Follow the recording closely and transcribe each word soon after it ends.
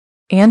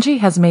Angie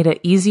has made it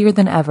easier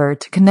than ever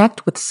to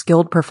connect with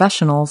skilled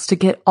professionals to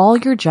get all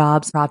your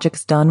jobs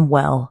projects done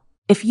well.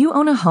 If you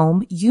own a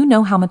home, you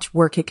know how much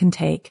work it can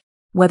take,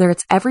 whether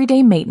it's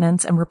everyday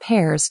maintenance and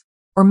repairs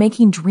or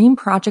making dream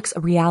projects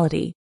a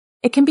reality.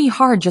 It can be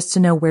hard just to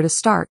know where to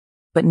start,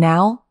 but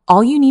now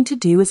all you need to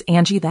do is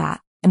Angie that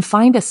and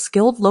find a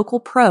skilled local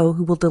pro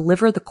who will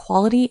deliver the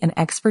quality and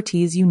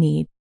expertise you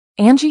need.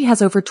 Angie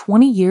has over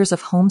 20 years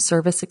of home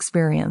service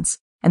experience,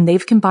 and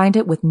they've combined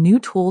it with new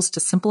tools to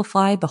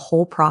simplify the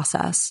whole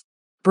process.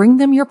 Bring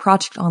them your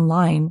project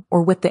online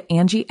or with the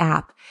Angie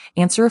app,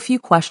 answer a few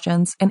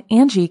questions, and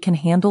Angie can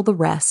handle the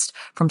rest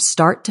from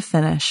start to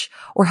finish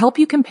or help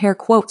you compare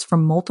quotes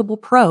from multiple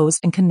pros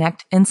and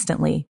connect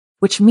instantly,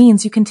 which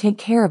means you can take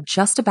care of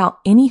just about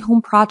any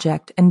home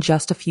project in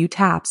just a few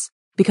taps.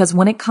 Because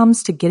when it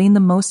comes to getting the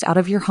most out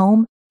of your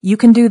home, you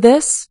can do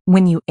this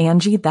when you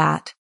Angie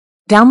that.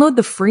 Download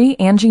the free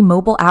Angie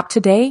mobile app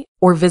today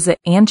or visit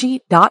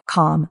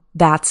Angie.com.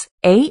 That's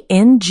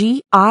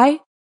ANGI.com.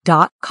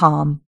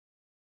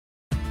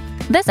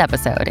 This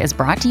episode is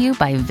brought to you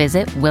by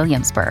Visit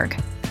Williamsburg.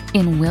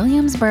 In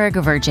Williamsburg,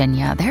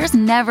 Virginia, there's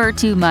never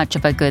too much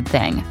of a good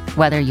thing.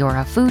 Whether you're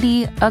a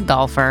foodie, a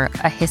golfer,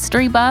 a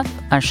history buff,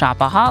 a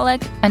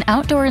shopaholic, an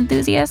outdoor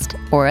enthusiast,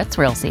 or a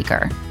thrill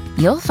seeker,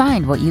 you'll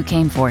find what you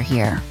came for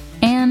here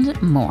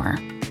and more.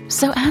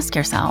 So ask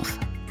yourself,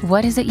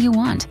 what is it you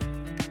want?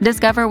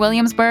 Discover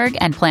Williamsburg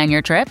and plan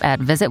your trip at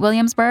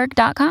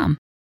visitwilliamsburg.com.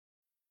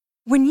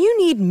 When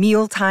you need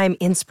mealtime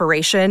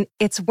inspiration,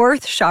 it's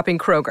worth shopping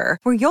Kroger,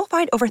 where you'll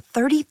find over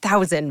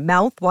 30,000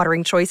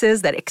 mouth-watering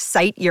choices that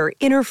excite your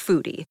inner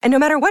foodie. And no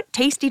matter what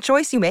tasty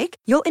choice you make,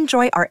 you'll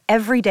enjoy our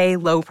everyday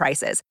low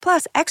prices,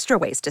 plus extra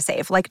ways to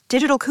save, like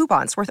digital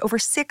coupons worth over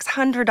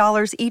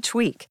 $600 each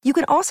week. You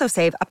can also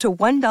save up to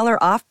 $1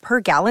 off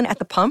per gallon at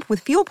the pump with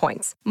fuel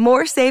points.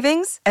 More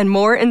savings and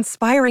more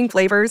inspiring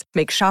flavors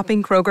make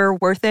shopping Kroger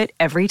worth it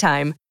every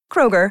time.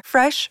 Kroger,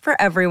 fresh for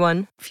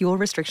everyone. Fuel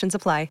restrictions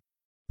apply.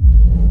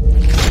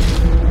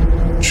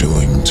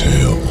 Chilling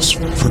tales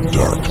for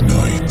dark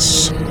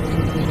nights.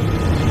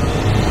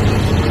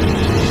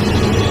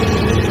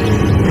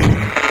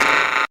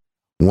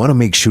 Want to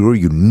make sure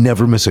you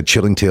never miss a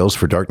Chilling Tales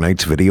for Dark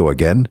Nights video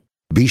again?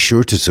 Be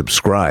sure to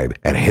subscribe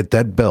and hit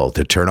that bell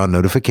to turn on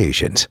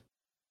notifications.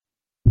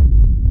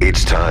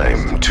 It's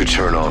time to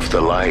turn off the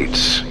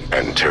lights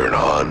and turn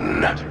on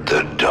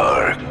the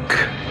dark.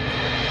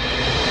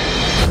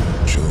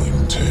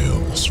 Chilling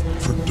tales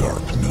for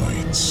dark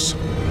nights.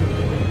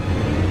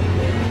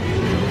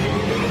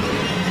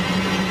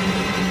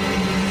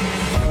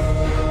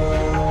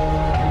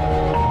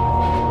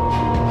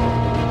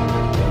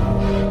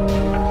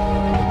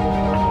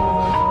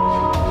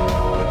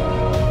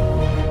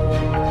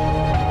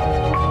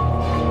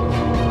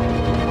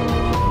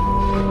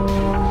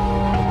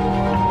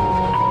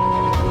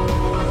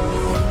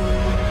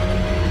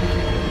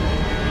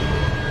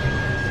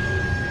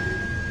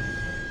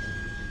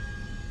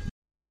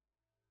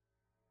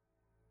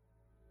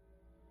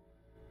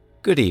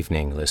 Good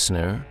evening,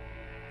 listener.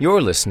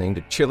 You're listening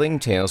to Chilling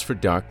Tales for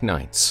Dark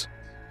Nights.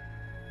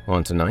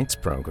 On tonight's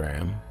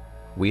program,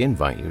 we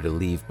invite you to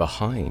leave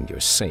behind your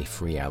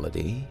safe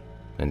reality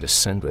and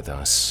descend with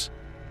us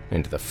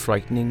into the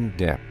frightening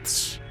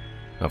depths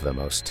of the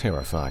most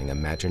terrifying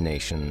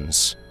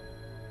imaginations,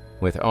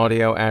 with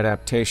audio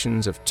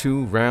adaptations of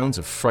 2 rounds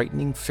of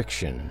frightening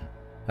fiction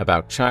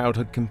about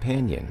childhood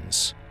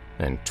companions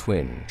and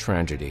twin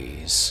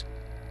tragedies.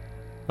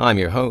 I'm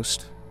your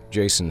host,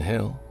 Jason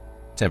Hill,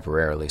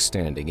 temporarily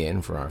standing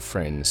in for our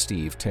friend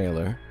Steve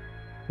Taylor.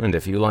 And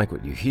if you like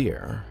what you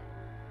hear,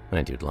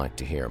 and you'd like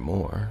to hear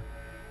more,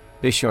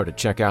 be sure to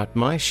check out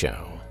my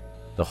show,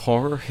 The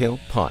Horror Hill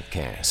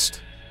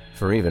Podcast,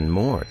 for even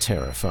more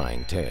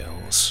terrifying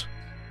tales.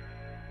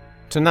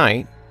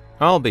 Tonight,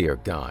 I'll be your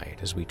guide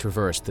as we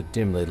traverse the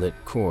dimly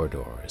lit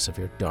corridors of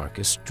your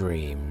darkest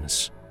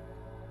dreams.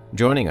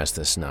 Joining us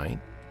this night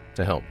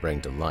to help bring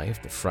to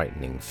life the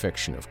frightening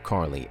fiction of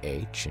Carly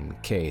H.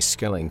 and Kay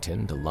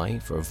Skellington to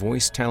life are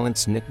voice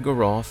talents Nick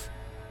Goroff,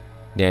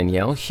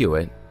 Danielle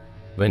Hewitt,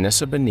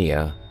 Vanessa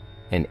Bonilla,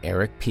 and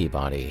Eric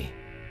Peabody.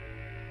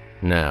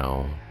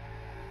 Now,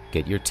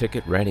 get your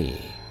ticket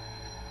ready.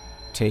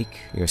 Take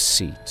your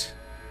seat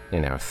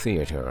in our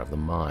theater of the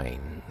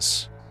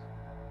minds.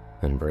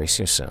 And brace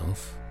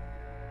yourself.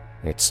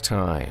 It's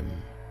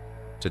time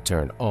to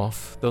turn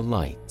off the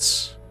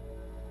lights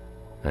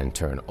and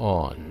turn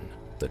on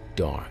the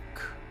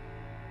dark.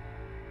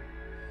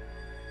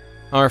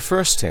 Our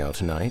first tale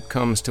tonight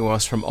comes to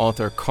us from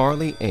author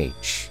Carly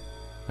H.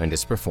 and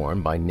is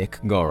performed by Nick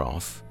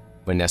Goroff,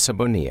 Vanessa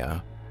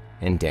Bonilla,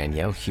 and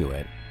Danielle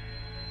Hewitt.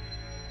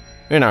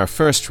 In our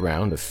first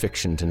round of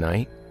fiction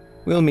tonight,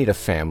 we'll meet a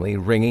family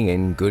ringing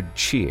in good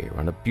cheer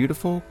on a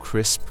beautiful,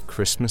 crisp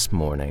Christmas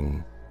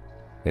morning.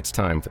 It's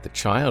time for the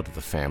child of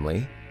the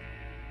family,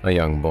 a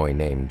young boy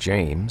named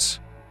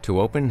James,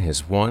 to open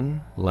his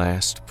one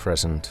last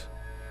present.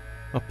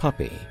 A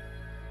puppy,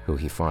 who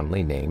he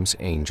fondly names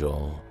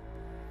Angel.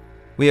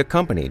 We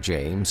accompany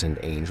James and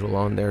Angel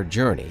on their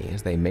journey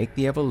as they make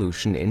the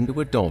evolution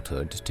into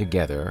adulthood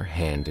together,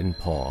 hand in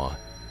paw,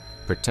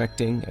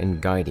 protecting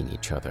and guiding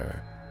each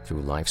other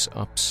through life's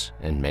ups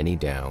and many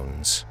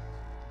downs.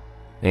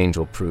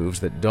 Angel proves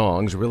that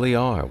dogs really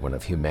are one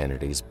of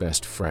humanity's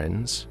best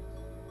friends,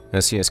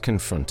 as he is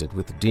confronted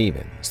with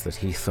demons that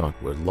he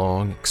thought were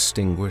long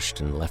extinguished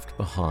and left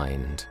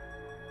behind,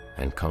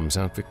 and comes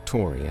out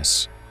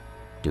victorious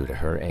due to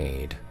her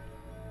aid.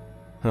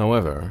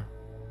 However,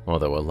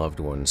 although a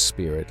loved one's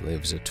spirit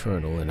lives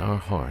eternal in our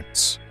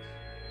hearts,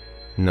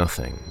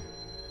 nothing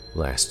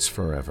lasts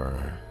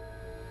forever.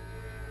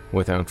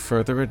 Without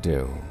further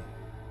ado,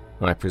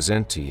 I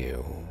present to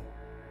you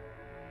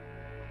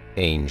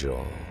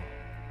Angel.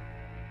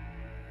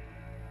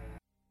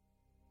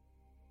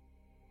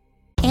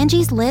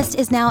 Angie's List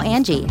is now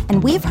Angie,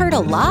 and we've heard a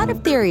lot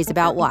of theories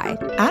about why.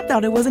 I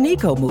thought it was an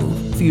eco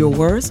move. Fewer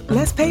words,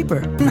 less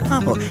paper.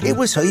 No, it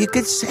was so you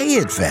could say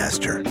it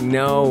faster.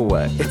 No,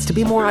 it's to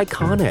be more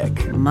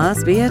iconic.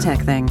 Must be a tech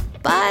thing.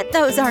 But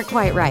those aren't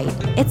quite right.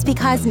 It's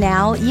because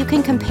now you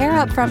can compare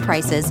upfront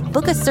prices,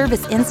 book a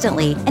service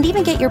instantly, and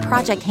even get your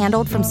project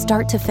handled from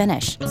start to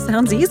finish.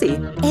 Sounds easy.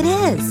 It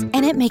is,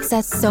 and it makes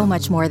us so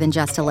much more than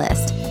just a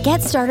list.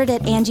 Get started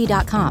at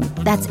Angie.com.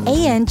 That's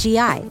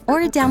ANGI,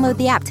 or download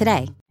the app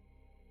today.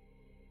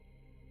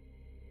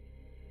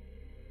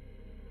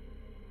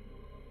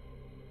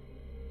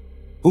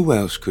 Who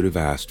else could have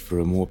asked for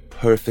a more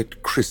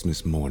perfect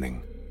Christmas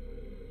morning?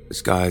 The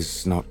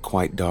sky's not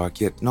quite dark,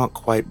 yet not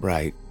quite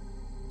bright.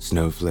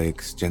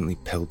 Snowflakes gently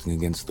pelting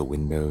against the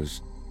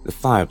windows, the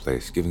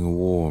fireplace giving a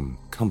warm,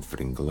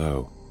 comforting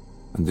glow,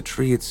 and the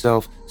tree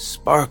itself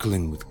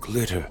sparkling with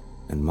glitter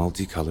and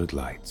multicolored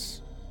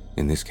lights.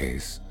 In this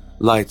case,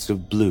 lights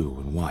of blue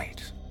and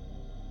white.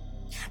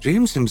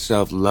 James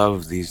himself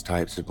loved these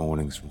types of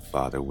mornings from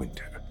Father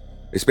Winter,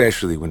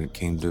 especially when it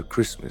came to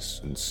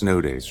Christmas and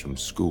snow days from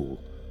school.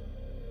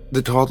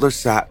 The toddler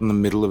sat in the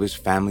middle of his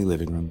family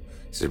living room,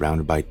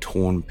 surrounded by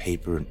torn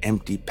paper and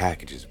empty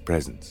packages of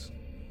presents.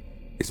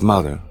 His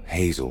mother,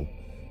 Hazel,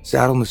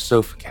 sat on the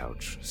sofa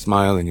couch,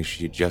 smiling as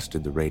she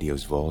adjusted the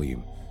radio's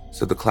volume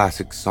so the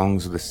classic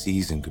songs of the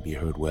season could be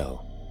heard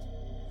well.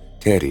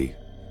 Teddy,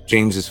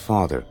 James's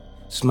father,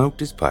 smoked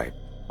his pipe,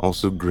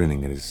 also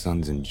grinning at his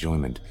son's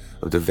enjoyment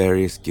of the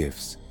various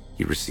gifts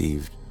he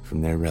received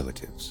from their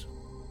relatives.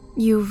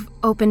 "You've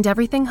opened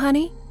everything,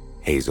 honey?"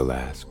 Hazel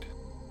asked.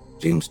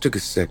 James took a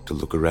sec to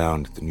look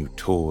around at the new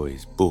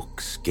toys,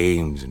 books,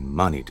 games, and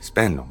money to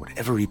spend on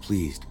whatever he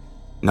pleased,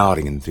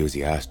 nodding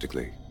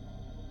enthusiastically.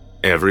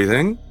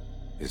 "Everything?"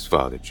 his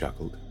father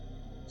chuckled.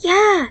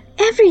 "Yeah,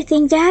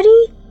 everything,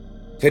 Daddy."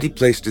 Teddy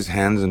placed his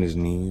hands on his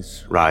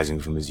knees, rising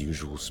from his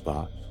usual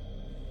spot.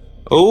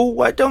 "Oh,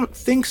 I don't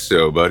think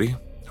so, buddy.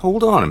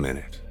 Hold on a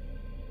minute."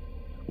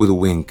 With a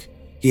wink,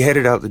 he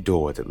headed out the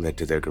door that led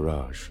to their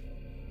garage.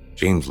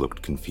 James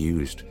looked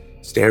confused,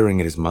 staring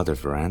at his mother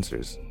for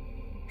answers.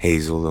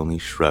 Hazel only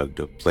shrugged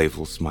a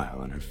playful smile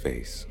on her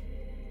face.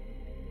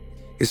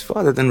 His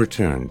father then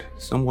returned,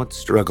 somewhat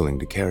struggling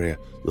to carry a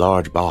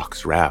large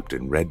box wrapped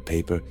in red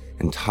paper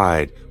and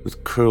tied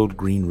with curled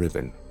green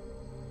ribbon.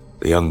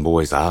 The young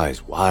boy's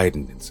eyes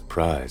widened in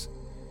surprise.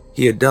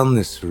 He had done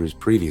this for his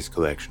previous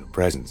collection of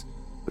presents,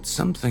 but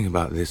something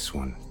about this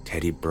one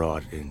Teddy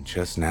brought in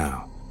just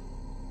now.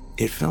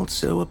 It felt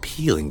so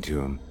appealing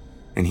to him,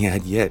 and he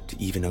had yet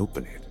to even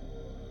open it.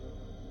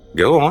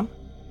 "Go on.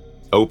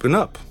 Open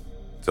up.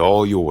 It's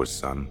all yours,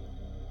 son."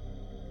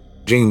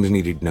 James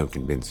needed no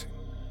convincing.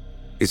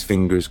 His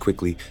fingers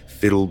quickly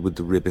fiddled with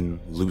the ribbon,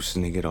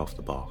 loosening it off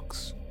the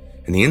box.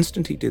 And the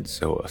instant he did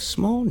so, a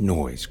small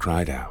noise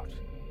cried out.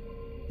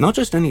 Not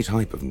just any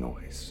type of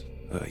noise,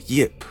 a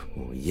yip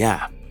or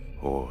yap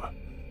or...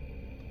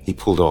 He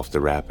pulled off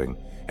the wrapping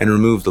and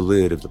removed the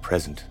lid of the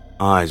present,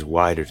 eyes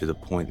wider to the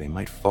point they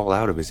might fall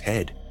out of his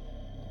head.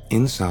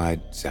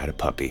 Inside sat a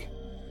puppy,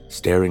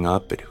 staring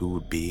up at who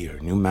would be her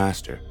new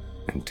master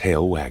and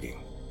tail wagging.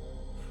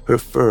 Her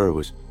fur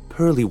was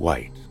pearly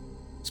white.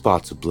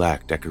 Spots of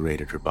black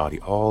decorated her body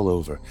all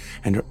over,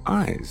 and her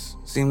eyes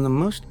seemed the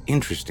most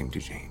interesting to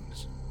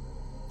James.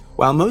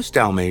 While most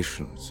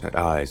Dalmatians had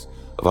eyes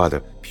of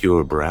either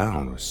pure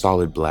brown or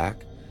solid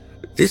black,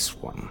 this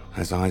one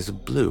has eyes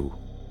of blue.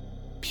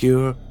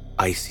 Pure,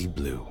 icy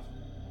blue.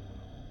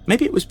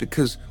 Maybe it was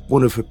because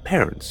one of her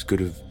parents could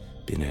have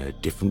been a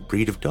different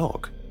breed of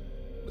dog.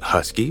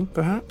 Husky,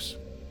 perhaps?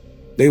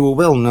 They were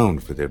well known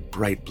for their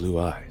bright blue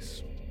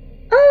eyes.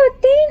 "Oh,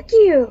 thank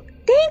you!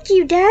 Thank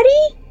you,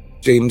 Daddy!"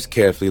 James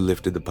carefully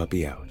lifted the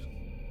puppy out.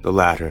 The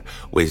latter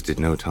wasted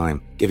no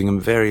time, giving him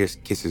various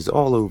kisses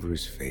all over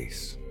his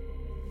face.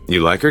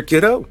 "You like her,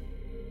 kiddo?"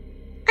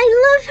 I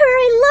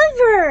love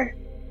her!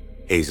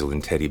 Hazel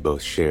and Teddy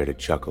both shared a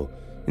chuckle,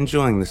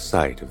 enjoying the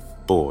sight of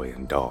boy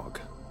and dog.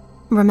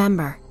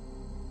 Remember,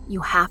 you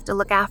have to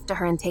look after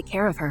her and take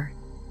care of her.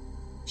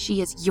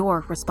 She is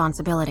your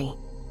responsibility.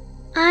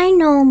 I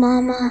know,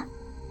 Mama.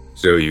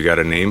 "So you got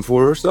a name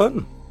for her,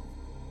 son?"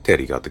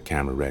 Teddy got the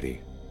camera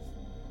ready.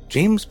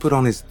 James put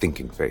on his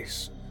thinking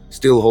face,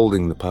 still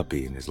holding the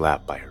puppy in his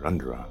lap by her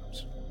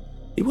underarms.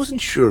 He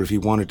wasn't sure if he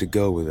wanted to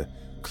go with a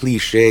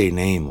cliché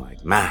name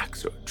like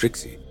Max or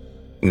Trixie.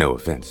 No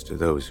offense to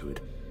those who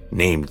had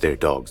named their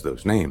dogs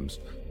those names.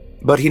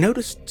 But he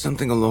noticed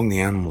something along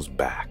the animal's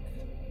back.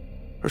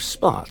 Her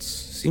spots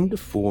seemed to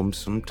form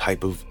some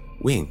type of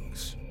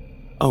wings,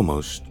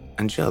 almost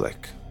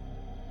angelic.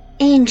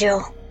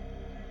 Angel.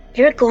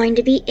 You're going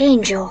to be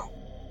Angel.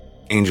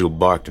 Angel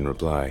barked in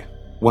reply,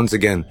 once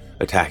again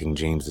attacking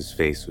James's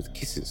face with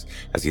kisses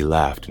as he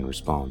laughed in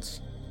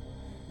response.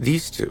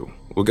 These two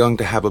were going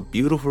to have a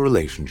beautiful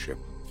relationship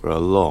for a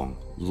long,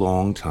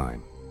 long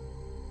time.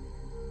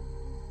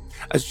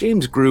 As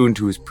James grew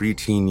into his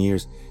preteen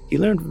years, he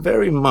learned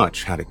very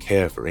much how to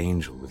care for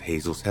Angel with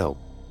Hazel's help.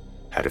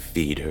 How to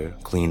feed her,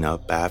 clean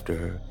up after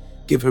her,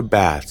 give her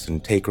baths,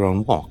 and take her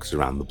on walks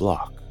around the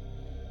block.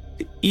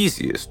 The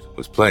easiest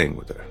was playing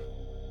with her.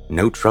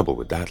 No trouble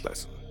with that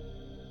lesson.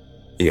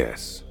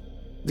 Yes,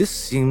 this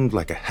seemed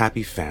like a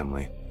happy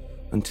family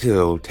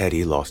until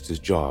Teddy lost his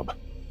job,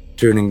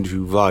 turning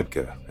to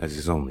vodka as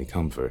his only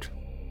comfort.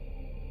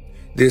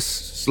 This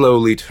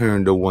slowly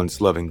turned a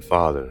once loving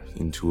father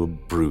into a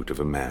brute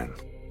of a man.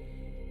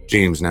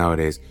 James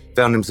nowadays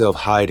found himself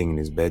hiding in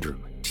his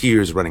bedroom,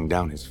 tears running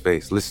down his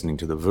face, listening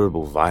to the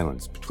verbal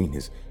violence between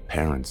his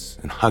parents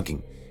and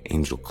hugging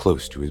Angel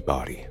close to his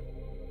body.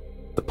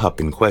 The pup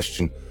in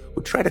question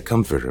would try to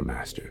comfort her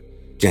master,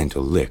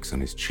 gentle licks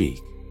on his cheek.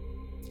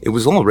 It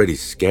was already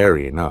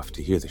scary enough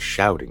to hear the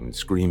shouting and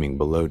screaming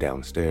below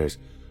downstairs,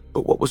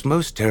 but what was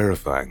most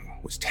terrifying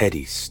was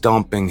Teddy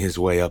stomping his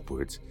way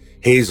upwards,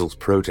 Hazel's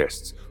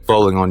protests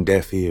falling on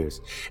deaf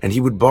ears, and he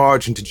would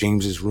barge into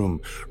James's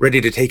room, ready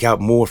to take out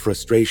more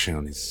frustration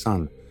on his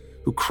son,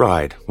 who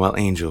cried while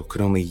Angel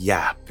could only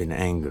yap in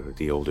anger at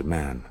the older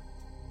man.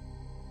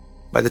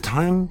 By the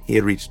time he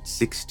had reached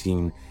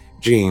 16,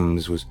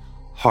 James was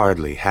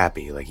hardly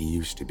happy like he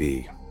used to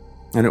be,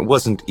 and it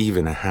wasn't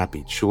even a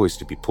happy choice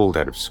to be pulled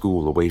out of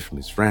school away from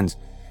his friends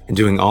and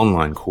doing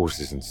online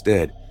courses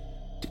instead.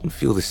 It didn't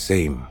feel the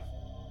same.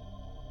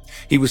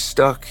 He was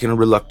stuck in a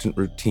reluctant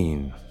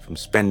routine, from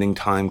spending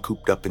time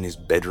cooped up in his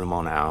bedroom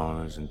on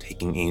hours and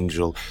taking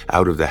Angel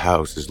out of the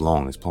house as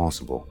long as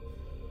possible.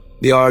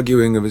 The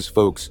arguing of his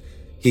folks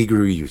he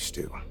grew used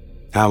to.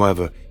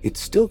 However, it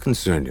still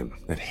concerned him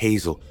that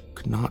Hazel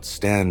could not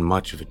stand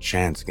much of a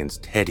chance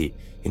against Teddy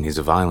in his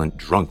violent,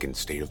 drunken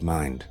state of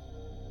mind.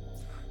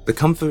 The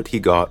comfort he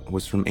got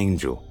was from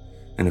Angel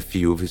and a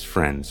few of his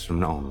friends from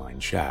an online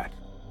chat.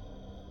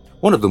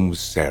 One of them was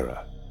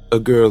Sarah, a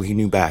girl he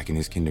knew back in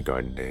his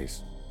kindergarten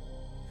days.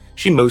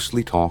 She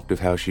mostly talked of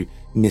how she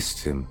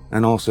missed him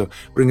and also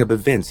bring up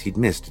events he'd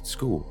missed at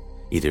school,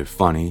 either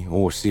funny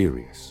or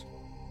serious.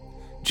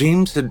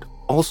 James had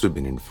also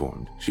been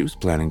informed she was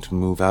planning to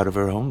move out of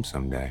her home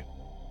someday,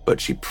 but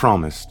she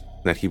promised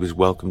that he was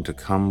welcome to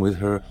come with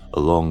her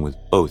along with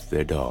both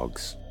their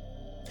dogs.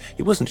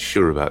 He wasn't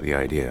sure about the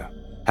idea,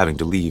 having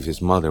to leave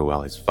his mother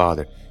while his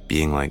father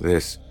being like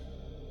this,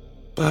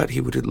 but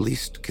he would at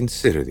least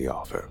consider the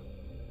offer.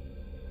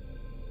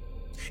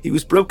 He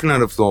was broken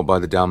out of thought by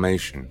the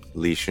Dalmatian,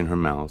 leash in her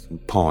mouth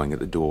and pawing at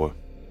the door.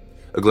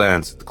 A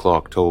glance at the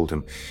clock told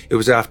him it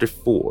was after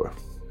 4,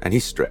 and he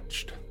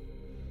stretched.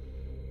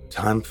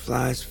 Time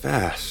flies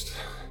fast,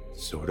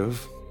 sort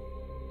of.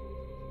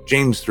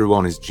 James threw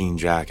on his jean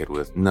jacket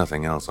with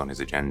nothing else on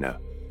his agenda,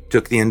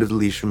 took the end of the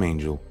leash from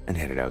Angel, and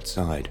headed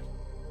outside.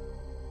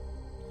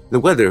 The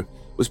weather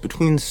was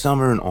between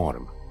summer and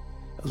autumn,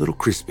 a little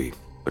crispy,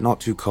 but not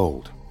too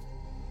cold.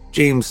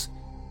 James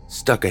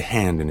stuck a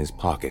hand in his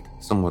pocket,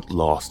 somewhat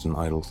lost in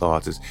idle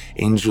thoughts as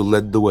Angel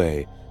led the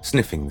way,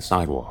 sniffing the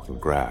sidewalk and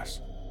grass.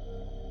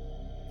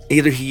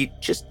 Either he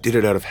just did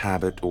it out of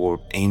habit, or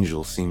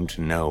Angel seemed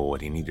to know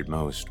what he needed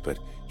most, but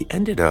he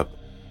ended up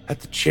at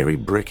the cherry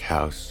brick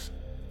house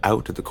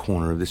out at the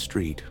corner of the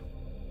street.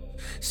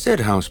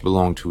 Said house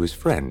belonged to his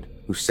friend,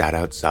 who sat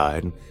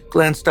outside and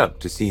glanced up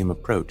to see him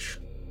approach.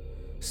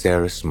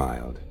 Sarah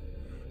smiled.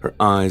 Her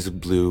eyes of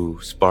blue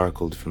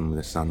sparkled from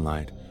the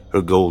sunlight,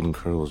 her golden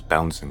curls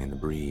bouncing in the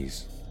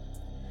breeze.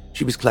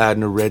 She was clad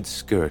in a red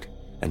skirt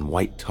and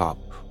white top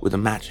with a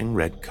matching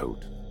red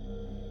coat.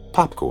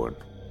 Popcorn,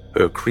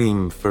 her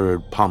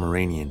cream-furred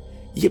Pomeranian,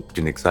 yipped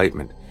in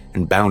excitement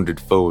and bounded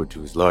forward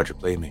to his larger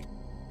playmate.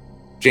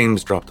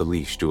 James dropped the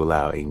leash to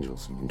allow Angel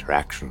some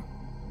interaction.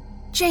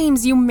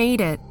 James, you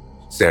made it.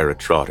 Sarah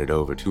trotted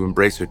over to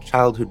embrace her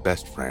childhood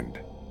best friend.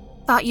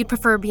 Thought you'd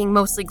prefer being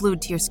mostly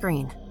glued to your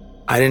screen.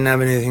 I didn't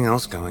have anything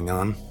else going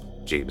on,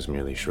 James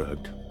merely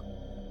shrugged.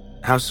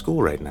 How's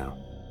school right now?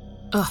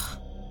 Ugh.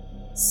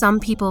 Some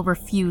people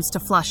refuse to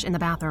flush in the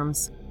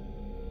bathrooms.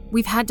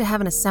 We've had to have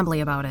an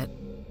assembly about it,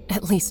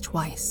 at least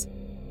twice.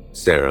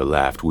 Sarah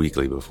laughed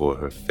weakly before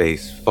her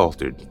face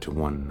faltered to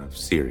one of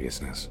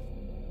seriousness.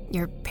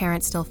 Your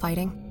parents still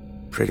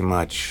fighting? Pretty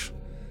much.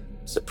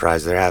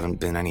 Surprised there haven't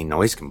been any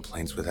noise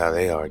complaints with how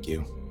they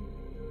argue.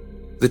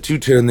 The two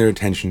turned their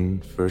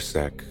attention for a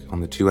sec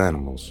on the two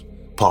animals,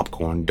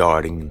 Popcorn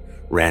darting in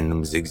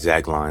random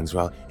zigzag lines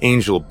while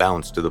Angel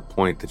bounced to the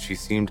point that she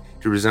seemed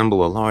to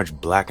resemble a large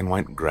black and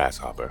white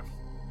grasshopper.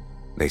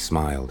 They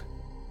smiled.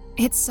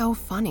 It's so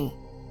funny.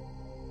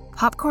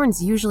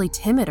 Popcorn's usually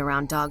timid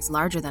around dogs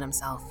larger than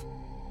himself.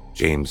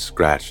 James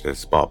scratched a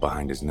spot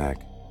behind his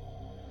neck.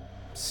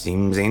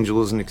 Seems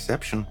Angel is an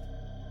exception.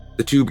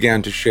 The two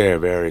began to share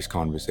various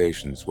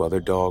conversations while their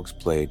dogs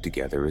played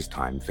together as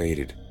time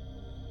faded.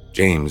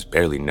 James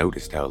barely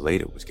noticed how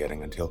late it was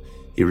getting until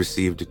he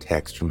received a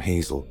text from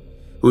Hazel,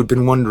 who had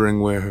been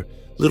wondering where her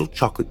little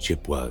chocolate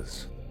chip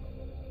was.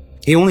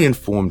 He only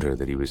informed her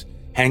that he was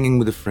hanging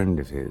with a friend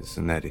of his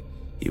and that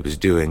he was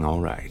doing all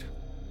right.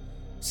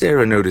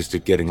 Sarah noticed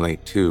it getting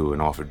late too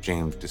and offered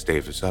James to stay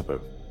for supper.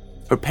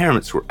 Her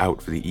parents were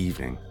out for the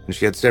evening, and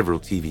she had several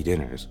TV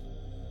dinners.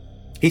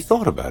 He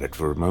thought about it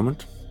for a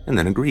moment, and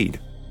then agreed.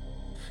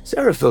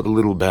 Sarah felt a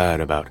little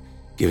bad about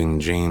giving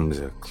James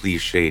a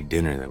cliched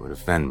dinner that would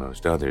offend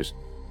most others,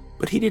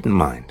 but he didn't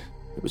mind.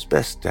 It was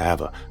best to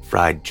have a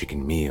fried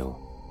chicken meal.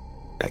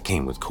 That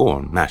came with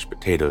corn, mashed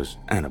potatoes,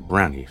 and a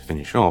brownie to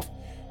finish off.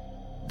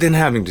 Then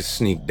having to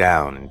sneak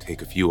down and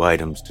take a few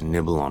items to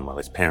nibble on while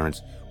his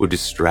parents were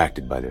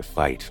distracted by their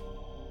fight.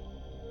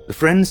 The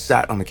friends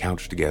sat on the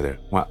couch together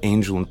while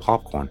Angel and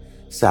Popcorn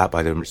sat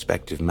by their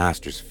respective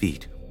masters'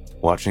 feet,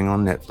 watching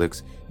on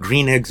Netflix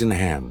Green Eggs and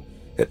Ham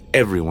that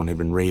everyone had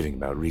been raving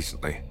about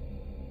recently.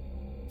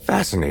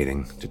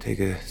 Fascinating to take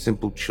a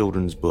simple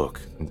children's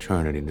book and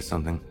turn it into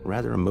something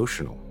rather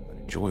emotional and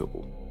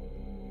enjoyable.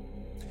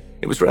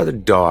 It was rather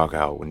dark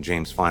out when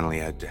James finally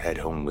had to head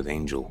home with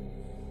Angel.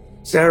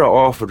 Sarah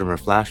offered him her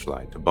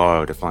flashlight to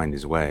borrow to find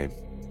his way.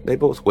 They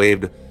both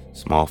waved a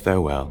small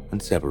farewell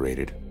and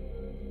separated.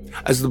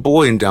 As the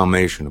boy and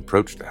Dalmatian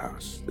approached the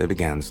house, they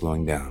began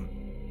slowing down.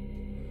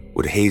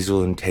 Would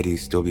Hazel and Teddy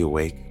still be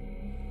awake?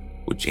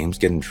 Would James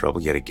get in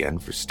trouble yet again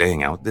for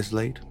staying out this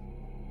late?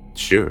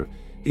 Sure,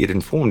 he had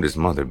informed his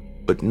mother,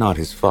 but not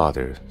his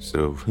father,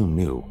 so who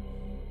knew?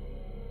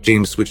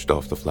 James switched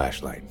off the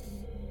flashlight.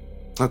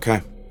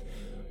 Okay,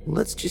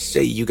 let's just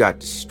say you got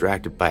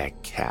distracted by a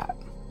cat,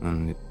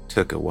 and it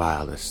took a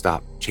while to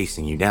stop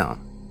chasing you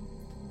down.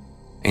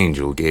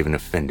 Angel gave an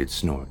offended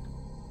snort.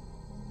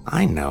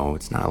 I know,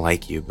 it's not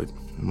like you, but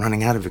I'm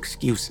running out of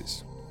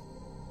excuses.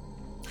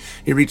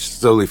 He reached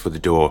slowly for the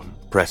door,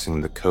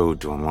 pressing the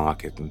code to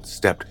unlock it, and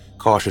stepped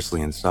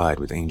cautiously inside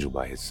with Angel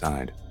by his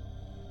side.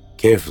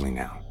 Carefully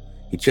now,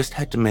 he just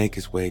had to make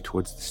his way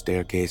towards the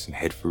staircase and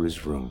head for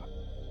his room.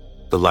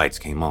 The lights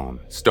came on,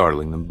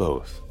 startling them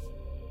both.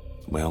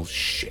 Well,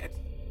 shit.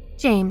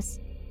 James,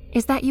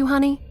 is that you,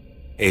 honey?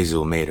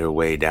 Hazel made her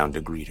way down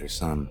to greet her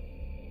son.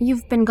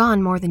 You've been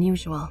gone more than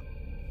usual.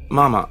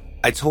 Mama,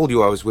 I told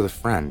you I was with a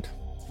friend.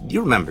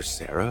 You remember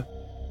Sarah?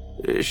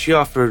 She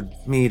offered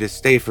me to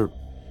stay for...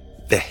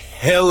 The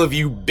hell have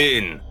you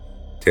been?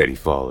 Teddy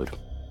followed.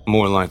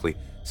 More likely,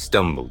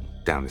 stumbled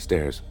down the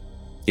stairs.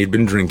 He'd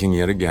been drinking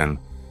yet again,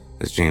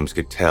 as James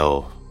could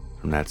tell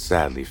from that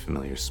sadly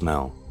familiar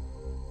smell.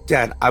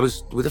 Dad, I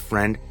was with a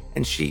friend,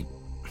 and she...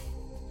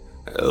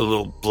 A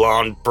little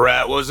blonde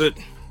brat, was it?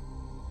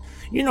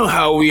 You know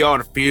how we ought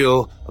to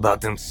feel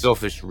about them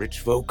selfish rich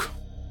folk?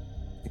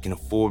 They can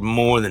afford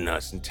more than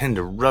us and tend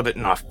to rub it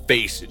in our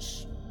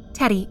faces.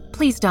 Teddy,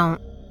 please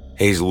don't.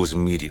 Hazel was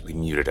immediately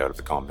muted out of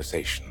the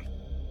conversation.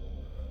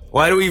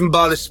 Why do we even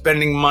bother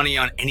spending money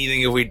on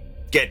anything if we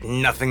get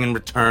nothing in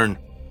return?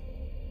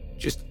 It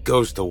just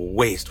goes to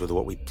waste with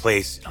what we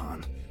place it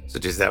on,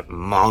 such as that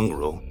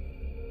mongrel.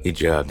 He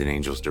jabbed in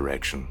Angel's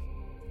direction.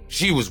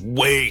 She was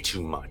way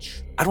too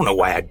much. I don't know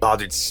why I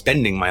bothered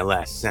spending my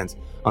last cents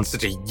on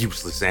such a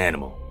useless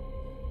animal.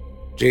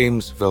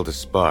 James felt a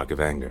spark of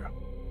anger.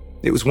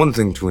 It was one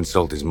thing to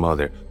insult his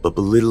mother, but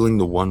belittling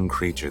the one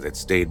creature that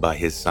stayed by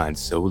his side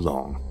so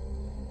long.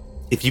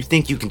 If you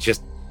think you can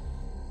just...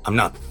 I'm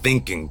not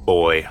thinking,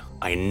 boy.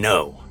 I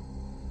know.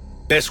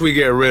 Best we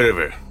get rid of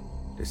her.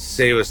 To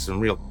save us some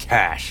real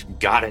cash.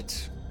 Got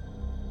it?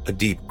 A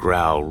deep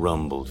growl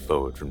rumbled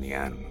forward from the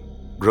animal,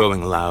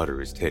 growing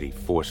louder as Teddy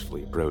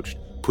forcefully approached,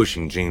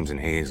 pushing James and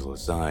Hazel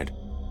aside.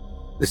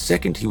 The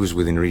second he was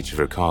within reach of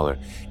her collar,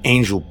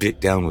 Angel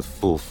bit down with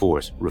full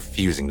force,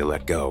 refusing to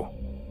let go.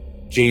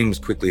 James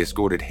quickly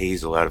escorted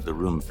Hazel out of the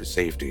room for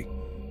safety.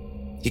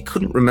 He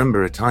couldn't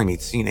remember a time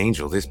he'd seen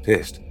Angel this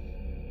pissed,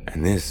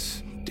 and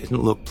this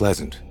didn't look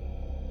pleasant.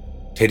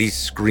 Teddy's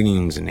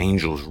screams and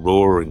Angel's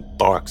roaring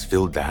barks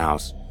filled the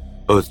house,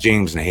 both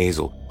James and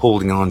Hazel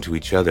holding on to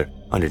each other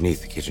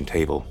underneath the kitchen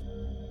table.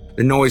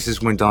 The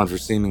noises went on for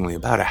seemingly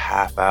about a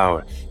half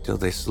hour till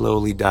they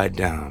slowly died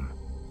down,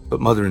 but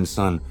mother and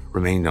son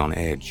remained on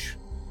edge,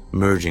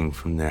 emerging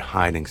from their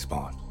hiding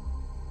spot.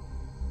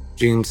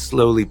 James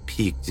slowly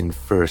peeked in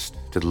first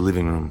to the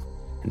living room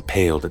and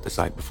paled at the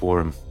sight before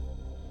him.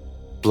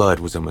 Blood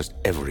was almost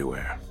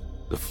everywhere.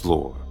 The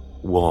floor,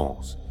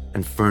 walls,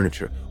 and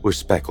furniture were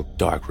speckled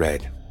dark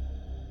red.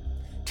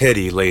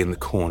 Teddy lay in the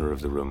corner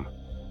of the room,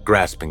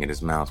 grasping at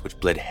his mouth, which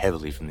bled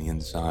heavily from the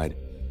inside.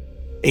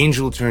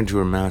 Angel turned to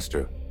her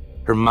master,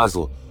 her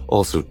muzzle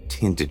also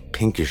tinted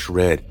pinkish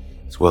red,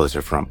 as well as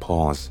her front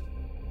paws.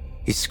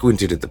 He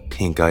squinted at the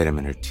pink item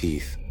in her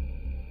teeth.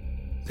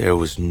 There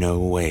was no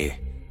way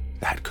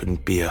that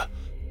couldn't be a...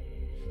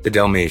 The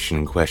Dalmatian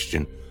in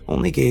question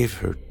only gave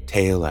her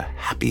tail a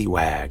happy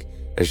wag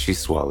as she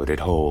swallowed it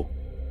whole.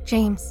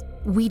 James,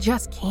 we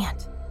just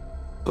can't.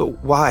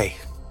 But why?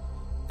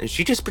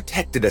 She just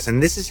protected us,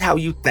 and this is how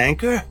you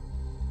thank her?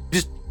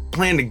 Just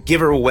plan to give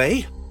her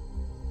away?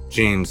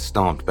 James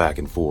stomped back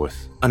and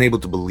forth, unable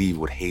to believe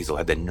what Hazel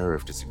had the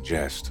nerve to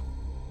suggest.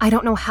 I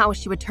don't know how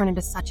she would turn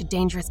into such a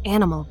dangerous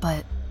animal,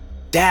 but...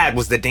 Dad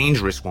was the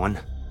dangerous one.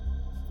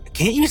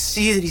 Can't you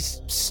see that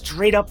he's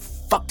straight up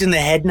fucked in the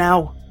head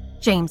now?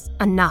 James,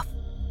 enough.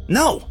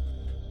 No,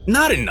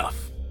 not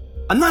enough.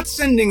 I'm not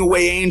sending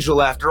away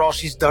Angel after all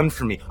she's done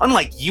for me,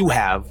 unlike you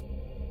have.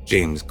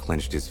 James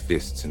clenched his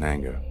fists in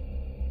anger.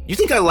 You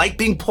think I like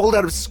being pulled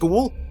out of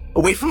school?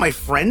 Away from my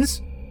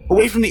friends?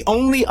 Away from the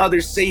only other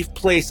safe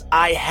place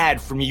I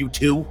had from you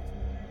two?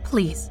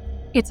 Please,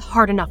 it's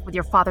hard enough with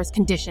your father's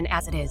condition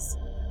as it is.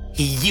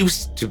 He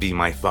used to be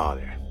my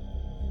father.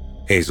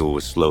 Hazel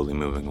was slowly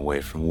moving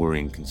away from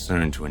worrying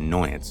concern to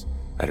annoyance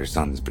at her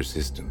son's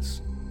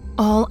persistence.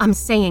 All I'm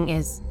saying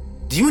is...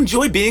 Do you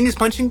enjoy being his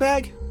punching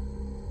bag?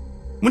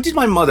 When did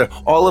my mother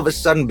all of a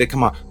sudden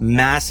become a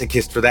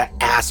masochist for that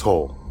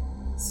asshole?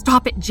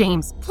 Stop it,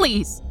 James,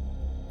 please.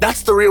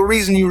 That's the real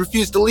reason you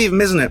refuse to leave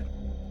him, isn't it?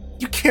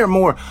 You care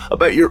more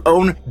about your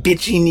own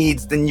bitchy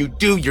needs than you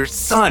do your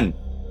son.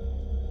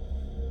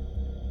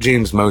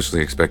 James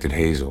mostly expected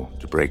Hazel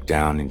to break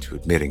down into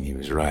admitting he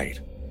was right.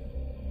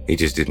 He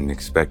just didn't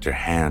expect her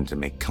hand to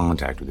make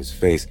contact with his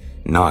face,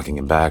 knocking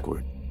him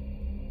backward.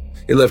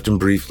 It left him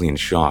briefly in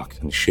shock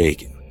and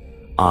shaken,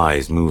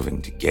 eyes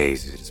moving to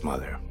gaze at his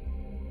mother.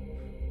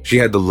 She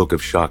had the look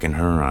of shock in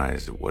her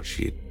eyes at what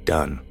she had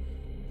done,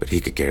 but he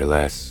could care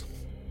less.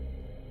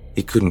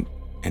 He couldn't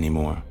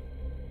anymore,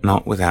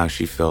 not with how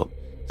she felt.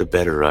 The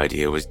better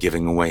idea was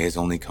giving away his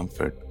only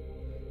comfort.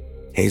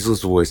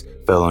 Hazel's voice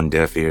fell on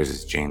deaf ears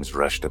as James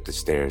rushed up the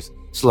stairs,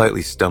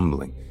 slightly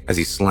stumbling as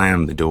he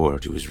slammed the door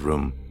to his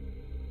room.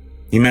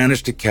 He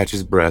managed to catch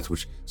his breath,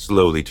 which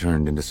slowly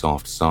turned into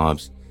soft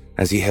sobs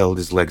as he held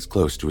his legs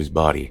close to his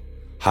body,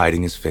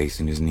 hiding his face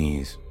in his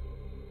knees.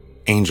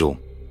 Angel,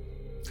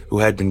 who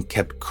had been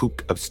kept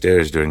cooped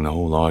upstairs during the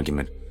whole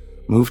argument,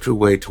 moved her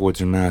way towards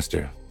her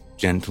master,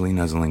 gently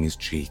nuzzling his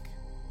cheek.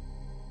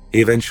 He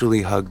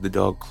eventually hugged the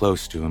dog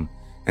close to him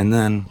and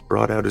then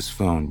brought out his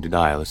phone to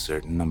dial a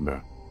certain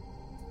number.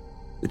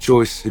 The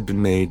choice had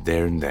been made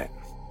there and then.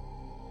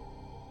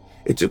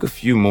 It took a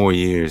few more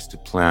years to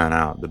plan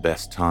out the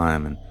best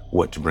time and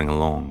what to bring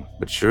along,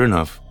 but sure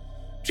enough,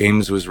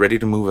 James was ready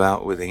to move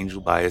out with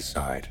Angel by his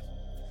side.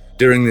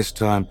 During this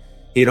time,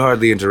 he had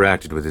hardly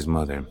interacted with his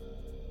mother.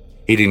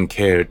 He didn't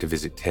care to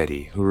visit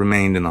Teddy, who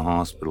remained in the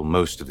hospital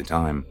most of the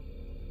time.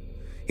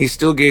 He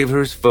still gave her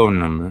his phone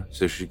number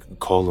so she could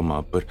call him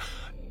up, but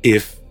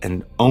if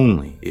and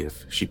only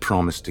if she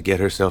promised to get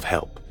herself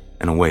help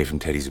and away from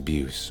Teddy's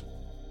abuse.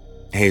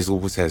 Hazel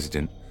was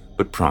hesitant,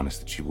 but promised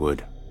that she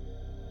would.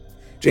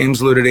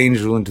 James loaded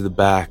Angel into the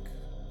back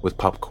with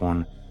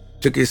popcorn,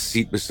 took his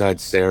seat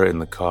beside Sarah in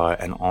the car,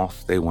 and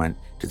off they went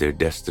to their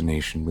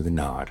destination with a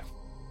nod.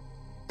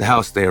 The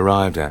house they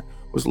arrived at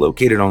was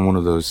located on one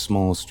of those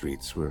small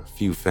streets where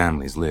few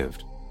families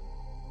lived.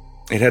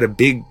 It had a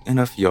big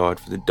enough yard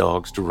for the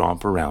dogs to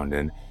romp around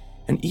in,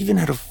 and even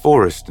had a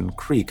forest and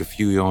creek a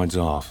few yards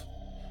off.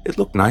 It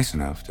looked nice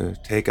enough to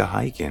take a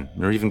hike in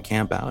or even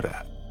camp out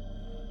at.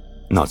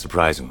 Not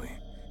surprisingly,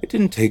 it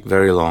didn't take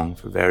very long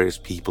for various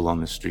people on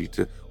the street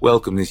to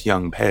welcome this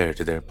young pair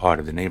to their part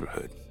of the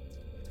neighborhood.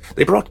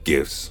 They brought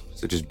gifts,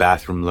 such as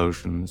bathroom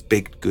lotions,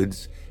 baked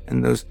goods,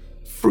 and those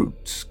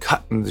fruits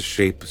cut in the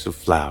shapes of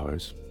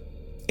flowers.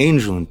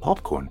 Angel and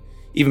Popcorn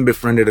even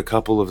befriended a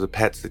couple of the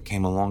pets that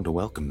came along to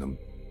welcome them.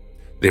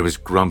 There was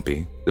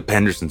Grumpy, the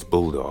Pendersons'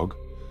 bulldog,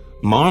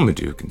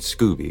 Marmaduke and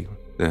Scooby,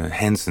 the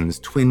Hensons'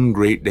 twin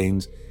Great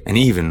Danes, and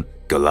even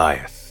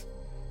Goliath,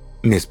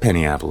 Miss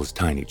Pennyaple's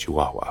tiny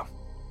chihuahua.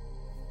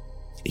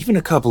 Even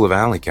a couple of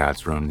alley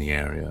cats roamed the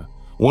area,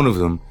 one of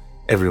them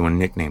everyone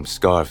nicknamed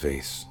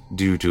Scarface,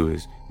 due to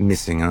his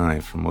missing eye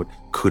from what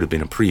could have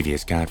been a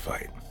previous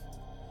catfight.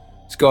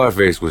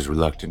 Scarface was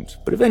reluctant,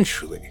 but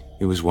eventually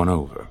he was won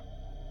over.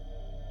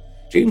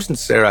 James and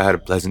Sarah had a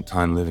pleasant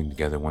time living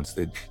together once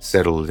they'd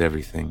settled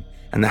everything,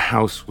 and the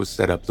house was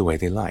set up the way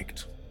they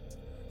liked.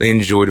 They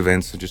enjoyed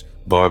events such as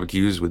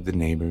barbecues with the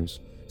neighbors,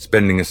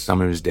 spending a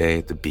summer's day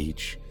at the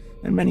beach,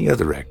 and many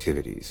other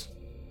activities.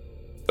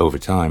 Over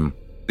time,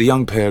 the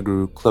young pair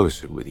grew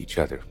closer with each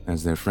other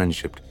as their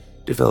friendship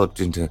developed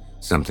into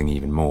something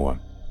even more.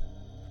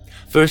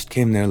 First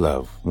came their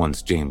love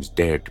once James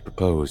dared to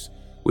propose,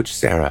 which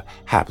Sarah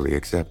happily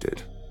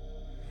accepted.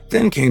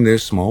 Then came their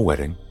small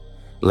wedding.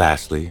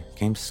 Lastly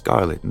came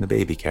Scarlett in the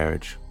baby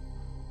carriage.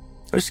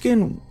 Her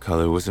skin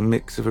color was a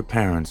mix of her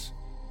parents',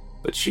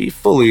 but she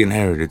fully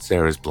inherited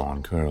Sarah's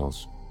blonde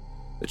curls.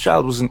 The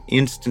child was an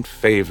instant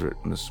favorite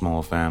in the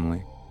small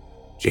family.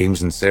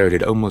 James and Sarah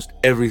did almost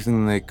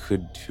everything they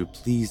could to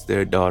please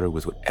their daughter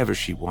with whatever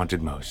she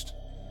wanted most.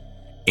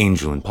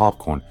 Angel and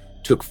Popcorn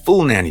took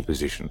full nanny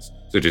positions,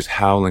 such as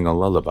howling a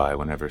lullaby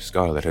whenever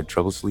Scarlett had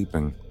trouble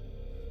sleeping.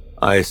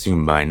 I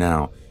assume by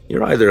now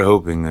you're either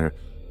hoping they're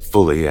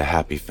fully a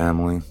happy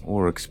family,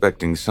 or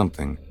expecting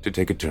something to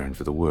take a turn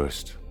for the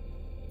worst.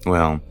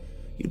 Well,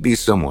 you'd be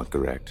somewhat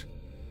correct.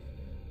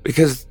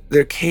 Because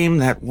there came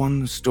that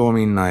one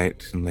stormy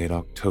night in late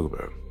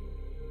October.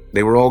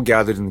 They were all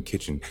gathered in the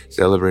kitchen,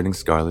 celebrating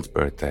Scarlett's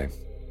birthday.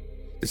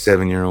 The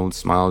 7-year-old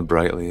smiled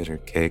brightly at her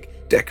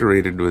cake,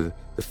 decorated with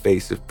the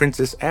face of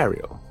Princess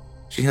Ariel.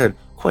 She had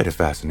quite a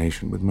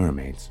fascination with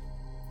mermaids.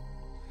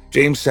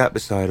 James sat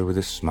beside her with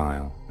a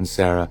smile, and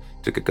Sarah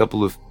took a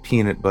couple of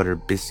peanut butter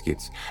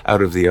biscuits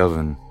out of the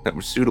oven that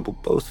were suitable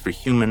both for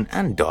human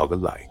and dog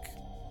alike.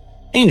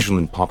 Angel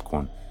and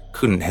Popcorn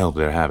couldn't help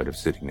their habit of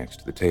sitting next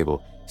to the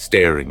table,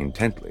 staring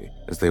intently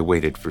as they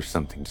waited for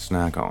something to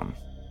snack on.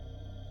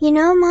 You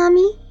know,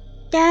 Mommy,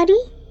 Daddy,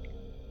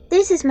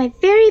 this is my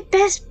very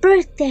best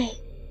birthday.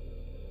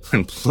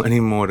 And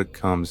plenty more to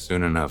come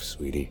soon enough,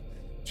 sweetie,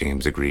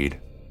 James agreed.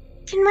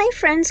 Can my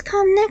friends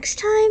come next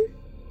time?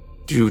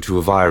 Due to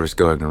a virus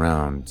going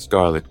around,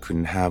 Scarlett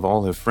couldn't have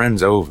all her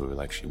friends over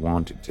like she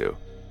wanted to.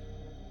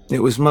 It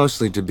was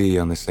mostly to be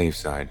on the safe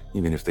side,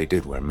 even if they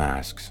did wear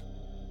masks.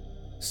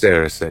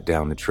 Sarah set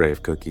down the tray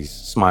of cookies,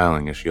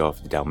 smiling as she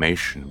offered the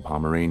Dalmatian and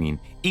Pomeranian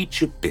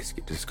each a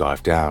biscuit to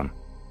scarf down.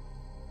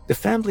 The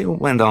family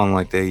went on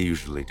like they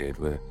usually did,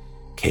 with a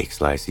cake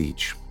slice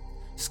each.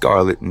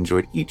 Scarlett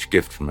enjoyed each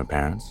gift from her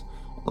parents,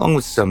 along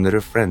with some that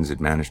her friends had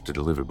managed to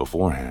deliver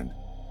beforehand.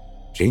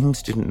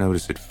 James didn't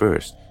notice at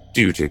first,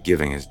 due to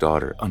giving his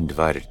daughter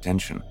undivided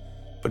attention,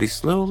 but he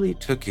slowly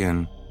took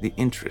in the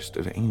interest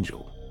of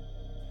Angel.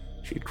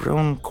 She'd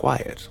grown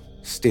quiet,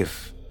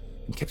 stiff,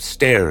 and kept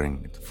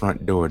staring at the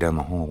front door down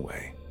the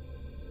hallway.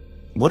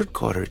 What had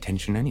caught her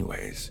attention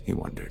anyways, he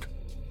wondered.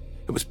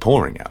 It was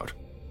pouring out.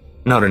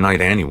 Not a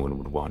night anyone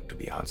would want to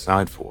be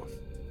outside for.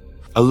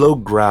 A low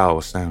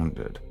growl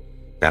sounded.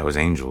 That was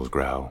Angel's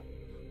growl,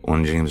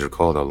 one James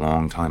recalled a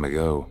long time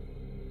ago.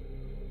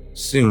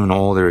 Soon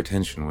all their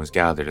attention was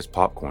gathered as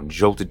Popcorn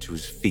jolted to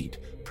his feet,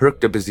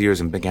 perked up his ears,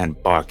 and began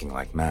barking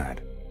like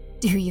mad.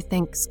 Do you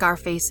think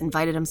Scarface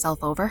invited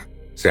himself over?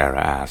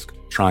 Sarah asked,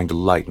 trying to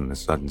lighten the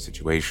sudden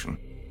situation.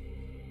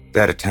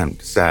 That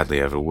attempt sadly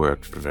never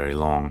worked for very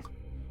long.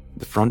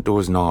 The front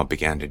door's knob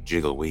began to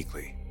jiggle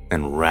weakly,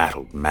 then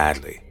rattled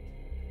madly.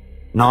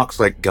 Knocks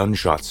like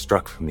gunshots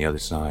struck from the other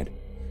side.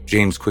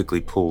 James quickly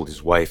pulled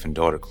his wife and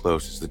daughter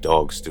close as the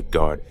dog stood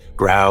guard,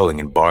 growling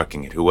and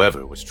barking at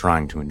whoever was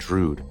trying to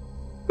intrude.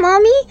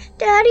 Mommy?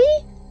 Daddy?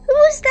 Who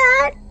was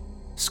that?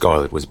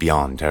 Scarlett was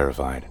beyond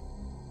terrified.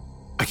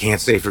 I can't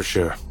say for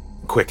sure.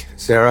 Quick,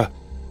 Sarah,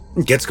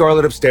 get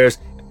Scarlett upstairs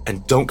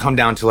and don't come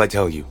down till I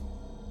tell you.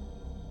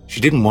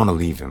 She didn't want to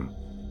leave him,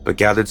 but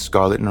gathered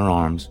Scarlett in her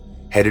arms,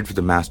 headed for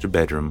the master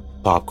bedroom,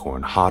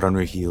 Popcorn hot on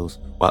her heels,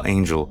 while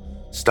Angel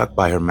stuck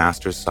by her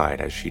master's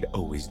side as she'd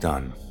always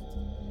done.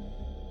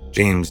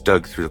 James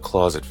dug through the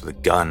closet for the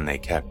gun they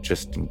kept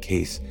just in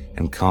case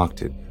and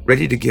cocked it,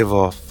 ready to give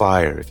off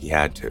fire if he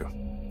had to.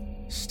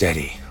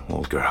 Steady,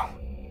 old girl.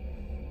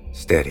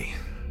 Steady.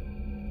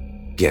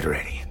 Get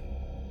ready.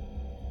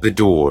 The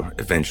door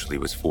eventually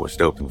was forced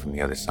open from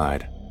the other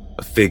side,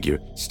 a figure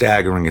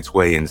staggering its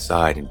way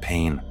inside in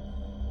pain.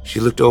 She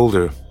looked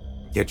older,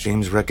 yet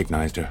James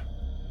recognized her.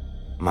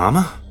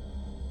 Mama?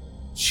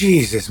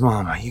 Jesus,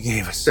 Mama, you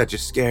gave us such a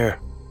scare.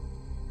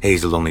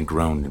 Hazel only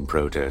groaned in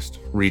protest,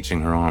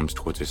 reaching her arms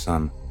towards her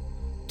son.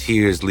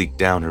 Tears leaked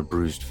down her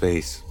bruised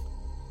face.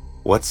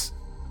 What's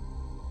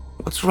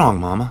wrong,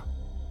 Mama?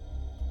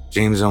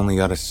 James only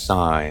got a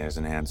sigh as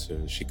an answer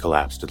as she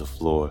collapsed to the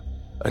floor,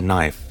 a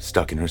knife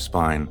stuck in her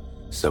spine,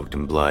 soaked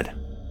in blood.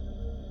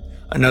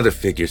 Another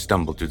figure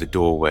stumbled through the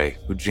doorway,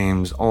 who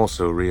James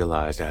also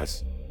realized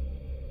as...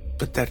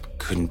 But that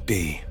couldn't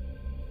be.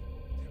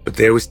 But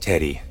there was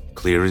Teddy,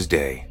 clear as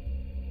day.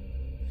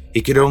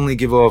 He could only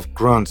give off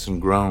grunts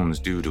and groans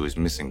due to his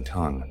missing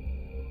tongue.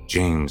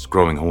 James,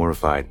 growing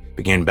horrified,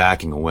 began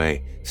backing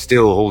away,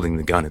 still holding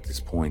the gun at this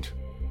point.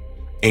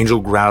 Angel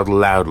growled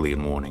loudly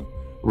in warning,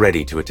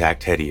 ready to attack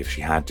Teddy if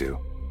she had to.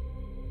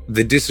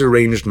 The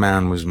disarranged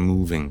man was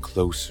moving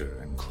closer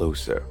and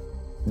closer,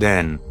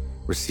 then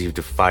received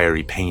a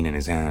fiery pain in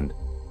his hand.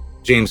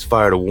 James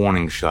fired a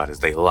warning shot as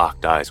they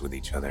locked eyes with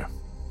each other.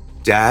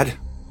 Dad,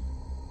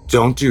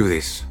 don't do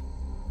this.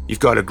 You've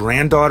got a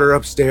granddaughter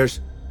upstairs.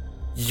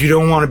 You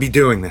don't want to be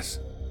doing this.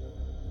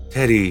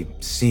 Teddy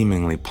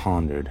seemingly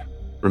pondered,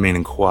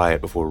 remaining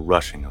quiet before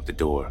rushing out the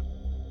door.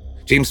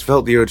 James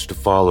felt the urge to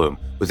follow him,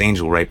 with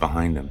Angel right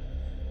behind him.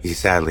 He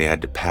sadly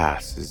had to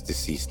pass his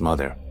deceased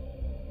mother.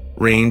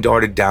 Rain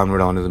darted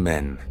downward onto the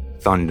men,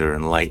 thunder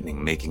and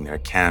lightning making their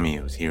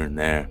cameos here and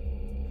there.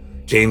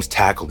 James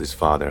tackled his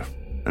father,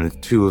 and the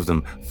two of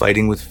them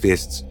fighting with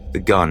fists, the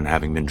gun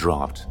having been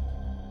dropped.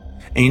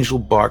 Angel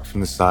barked from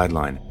the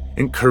sideline,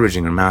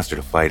 encouraging her master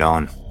to fight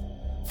on.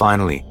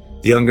 Finally,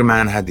 the younger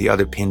man had the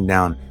other pinned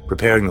down,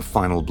 preparing the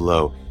final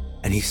blow,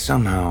 and he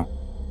somehow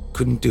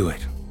couldn't do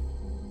it.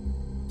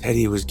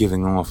 Teddy was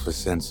giving off a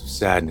sense of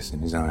sadness in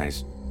his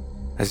eyes,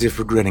 as if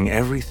regretting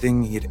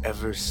everything he had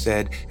ever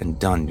said and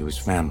done to his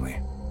family.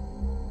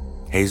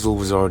 Hazel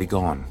was already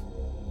gone.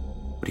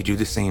 Would he do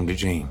the same to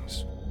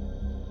James?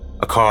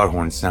 A car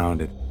horn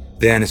sounded,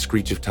 then a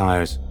screech of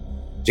tires.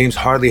 James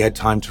hardly had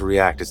time to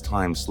react as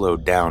time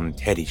slowed down and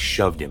Teddy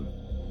shoved him.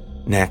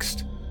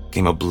 Next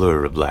came a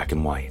blur of black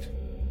and white.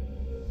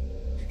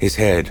 His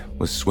head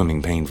was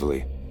swimming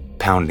painfully,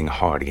 pounding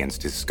hard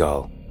against his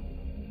skull.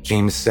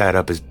 James sat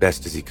up as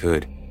best as he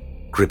could,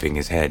 gripping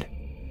his head.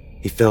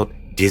 He felt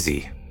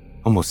dizzy,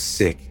 almost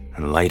sick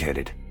and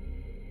lightheaded.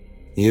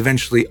 He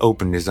eventually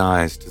opened his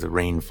eyes to the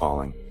rain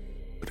falling,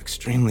 but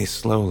extremely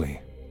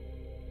slowly.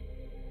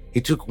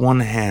 He took one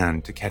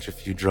hand to catch a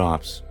few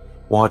drops,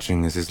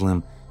 watching as his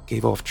limb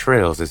gave off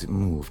trails as it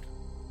moved.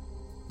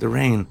 The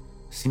rain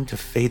seemed to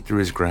fade through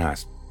his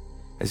grasp,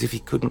 as if he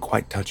couldn't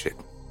quite touch it.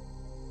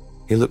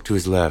 He looked to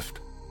his left,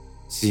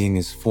 seeing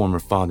his former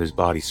father's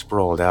body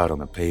sprawled out on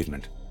the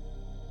pavement.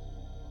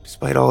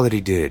 Despite all that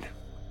he did,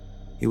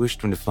 he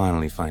wished him to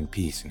finally find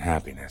peace and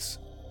happiness.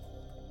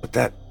 But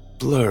that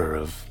blur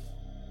of...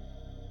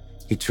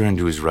 He turned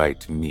to his right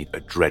to meet a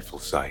dreadful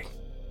sight.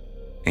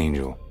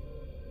 Angel,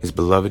 his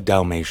beloved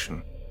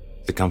Dalmatian,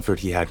 the comfort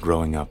he had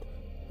growing up,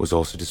 was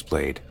also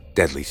displayed,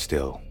 deadly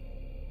still.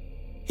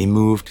 He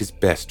moved his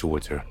best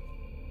towards her,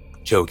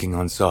 choking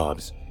on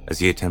sobs as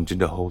he attempted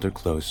to hold her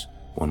close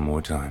one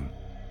more time.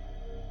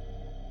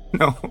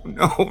 No,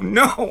 no,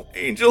 no,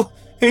 Angel!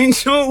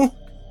 Angel!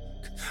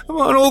 Come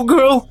on, old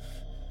girl!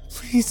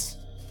 Please,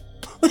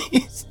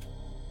 please.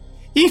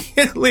 You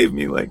can't leave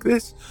me like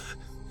this.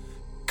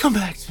 Come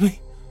back to me.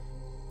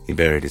 He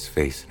buried his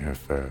face in her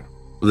fur,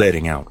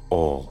 letting out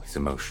all his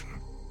emotion.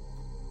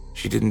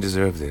 She didn't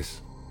deserve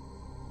this.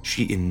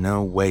 She in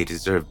no way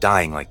deserved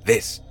dying like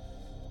this.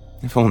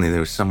 If only there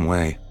was some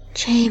way.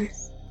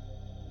 James.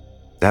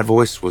 That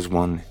voice was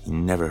one he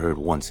never heard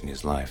once in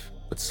his life,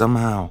 but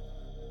somehow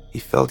he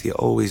felt he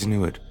always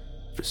knew it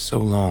for so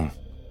long.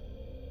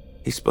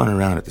 He spun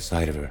around at the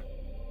sight of her.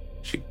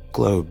 She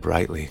glowed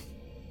brightly,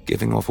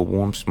 giving off a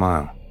warm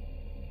smile,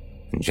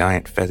 and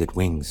giant feathered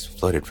wings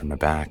fluttered from her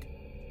back.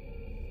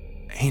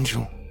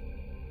 Angel.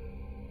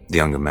 The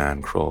younger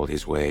man crawled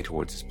his way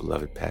towards his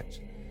beloved pet,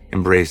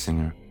 embracing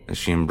her as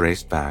she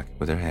embraced back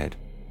with her head.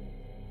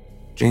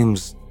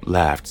 James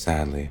laughed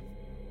sadly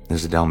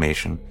as the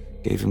Dalmatian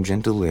gave him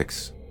gentle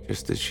licks,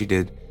 just as she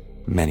did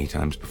many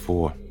times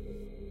before.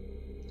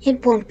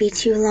 It won't be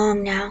too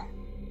long now.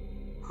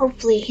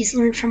 Hopefully he's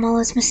learned from all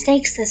his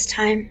mistakes this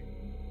time.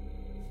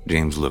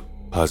 James looked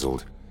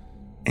puzzled.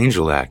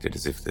 Angel acted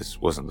as if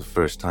this wasn't the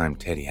first time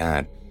Teddy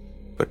had,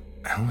 but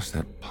how was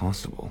that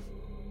possible?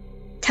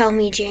 Tell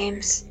me,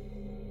 James,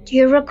 do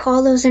you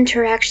recall those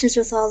interactions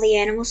with all the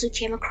animals you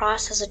came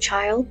across as a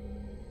child?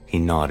 He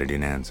nodded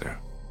in answer.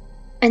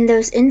 And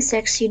those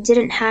insects you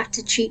didn't have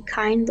to treat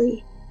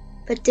kindly,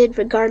 but did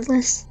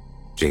regardless?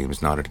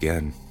 James nodded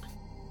again.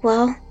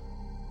 Well,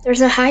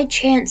 there's a high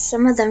chance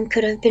some of them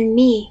could have been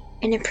me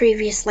in a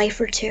previous life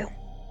or two.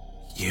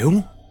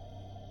 You?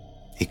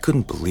 He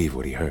couldn't believe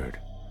what he heard.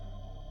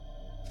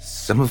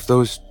 Some of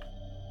those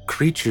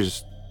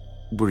creatures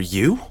were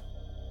you?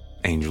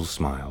 Angel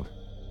smiled.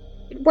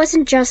 It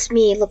wasn't just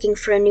me looking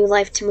for a new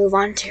life to move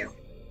on to.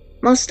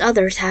 Most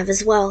others have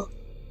as well.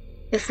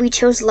 If we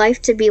chose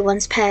life to be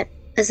one's pet,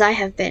 as I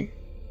have been,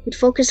 we'd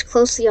focus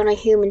closely on a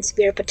human to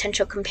be our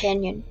potential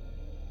companion.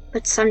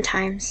 But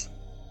sometimes,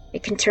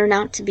 it can turn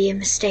out to be a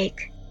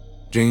mistake.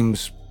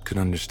 James could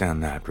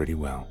understand that pretty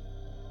well.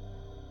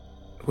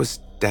 Was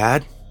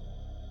Dad?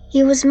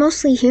 He was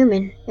mostly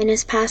human in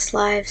his past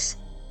lives.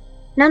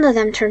 None of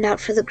them turned out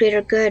for the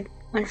greater good,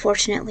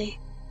 unfortunately.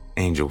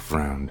 Angel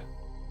frowned.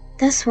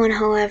 This one,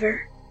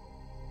 however,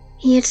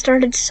 he had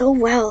started so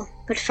well,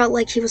 but felt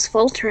like he was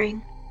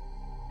faltering.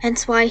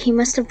 Hence why he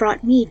must have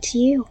brought me to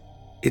you.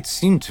 It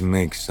seemed to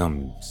make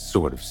some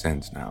sort of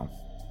sense now.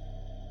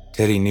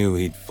 Teddy knew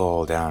he'd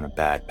fall down a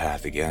bad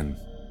path again.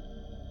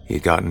 He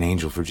had gotten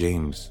Angel for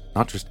James,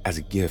 not just as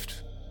a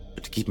gift,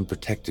 but to keep him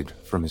protected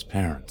from his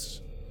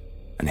parents.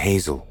 And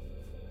Hazel,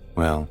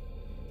 well,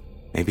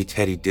 maybe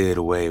Teddy did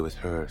away with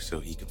her so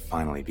he could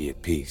finally be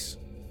at peace.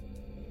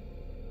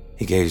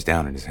 He gazed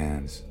down at his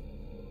hands,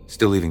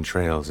 still leaving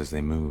trails as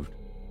they moved.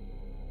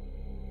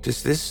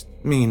 Does this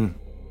mean...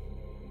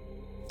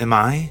 am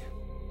I?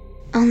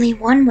 Only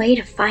one way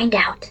to find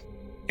out.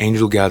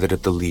 Angel gathered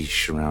at the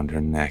leash around her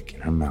neck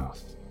and her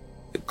mouth.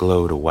 It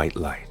glowed a white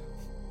light.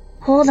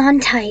 Hold on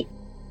tight.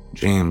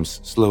 James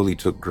slowly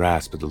took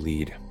grasp of the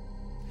lead,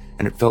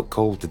 and it felt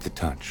cold at the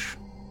touch.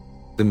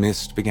 The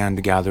mist began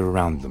to gather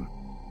around them,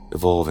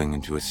 evolving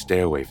into a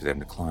stairway for them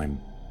to climb.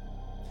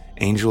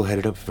 Angel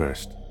headed up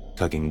first,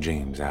 tugging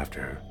James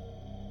after her.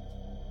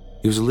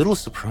 He was a little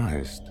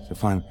surprised to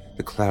find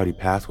the cloudy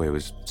pathway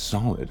was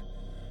solid,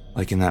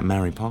 like in that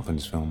Mary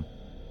Poppins film.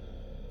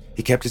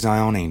 He kept his eye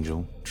on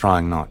Angel,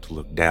 trying not to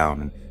look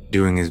down and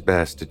doing his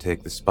best to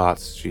take the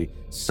spots she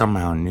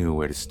somehow knew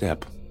where to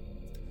step.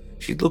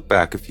 She'd look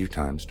back a few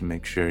times to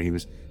make sure he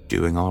was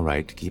doing all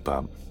right to keep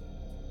up.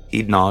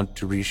 He'd nod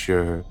to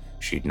reassure her,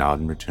 she'd nod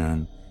in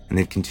return, and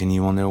they'd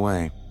continue on their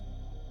way.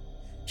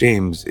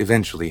 James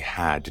eventually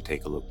had to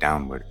take a look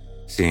downward,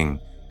 seeing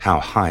how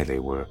high they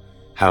were,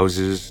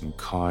 Houses and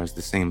cars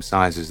the same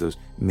size as those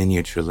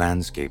miniature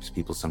landscapes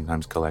people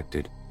sometimes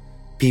collected.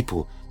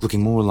 People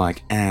looking more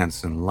like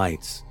ants and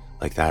lights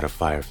like that of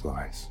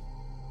fireflies.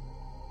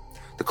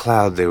 The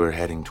cloud they were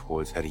heading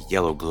towards had a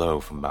yellow glow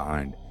from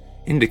behind,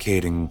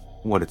 indicating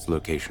what its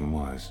location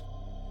was.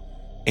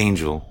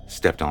 Angel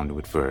stepped onto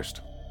it first.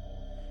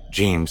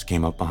 James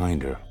came up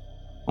behind her,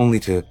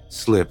 only to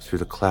slip through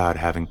the cloud,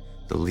 having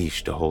the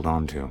leash to hold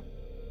onto.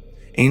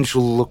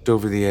 Angel looked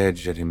over the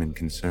edge at him in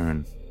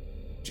concern.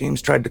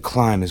 James tried to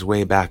climb his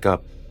way back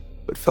up,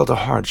 but felt a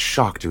hard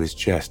shock to his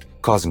chest,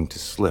 causing him to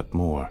slip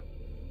more.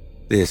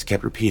 This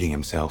kept repeating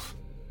himself.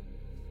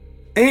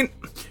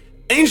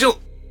 Angel!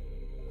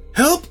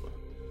 Help!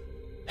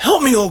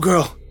 Help me, old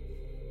girl!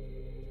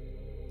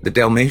 The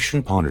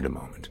Dalmatian pondered a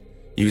moment,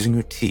 using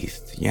her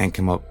teeth to yank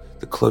him up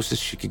the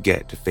closest she could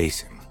get to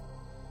face him.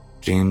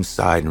 James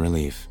sighed in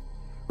relief,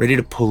 ready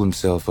to pull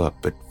himself up,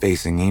 but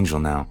facing Angel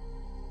now,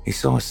 he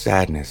saw a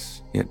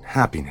sadness, yet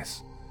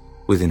happiness,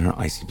 within her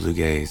icy blue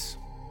gaze.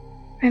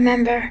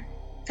 Remember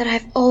that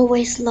I've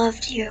always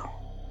loved you.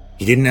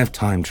 He didn't have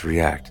time to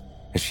react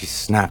as she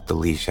snapped the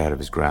leash out of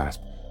his grasp,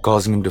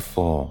 causing him to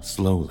fall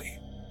slowly.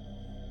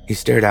 He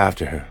stared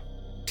after her,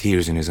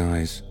 tears in his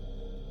eyes.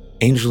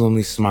 Angel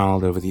only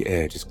smiled over the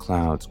edge as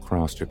clouds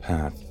crossed her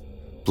path,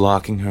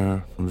 blocking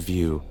her from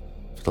view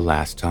for the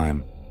last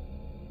time.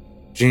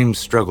 James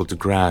struggled to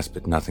grasp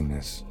at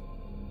nothingness.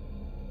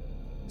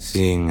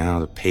 Seeing how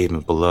the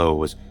pavement below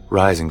was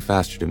rising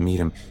faster to meet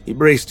him, he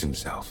braced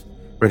himself,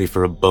 ready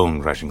for a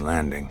bone-crushing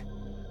landing.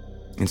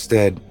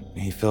 Instead,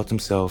 he felt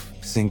himself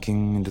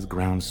sinking into the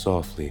ground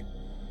softly,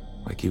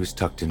 like he was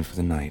tucked in for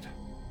the night.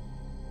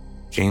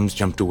 James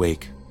jumped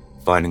awake,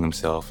 finding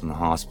himself in the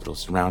hospital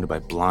surrounded by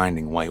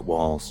blinding white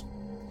walls.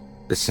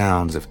 The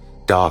sounds of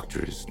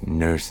doctors and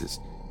nurses,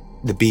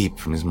 the beep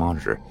from his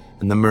monitor,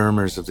 and the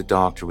murmurs of the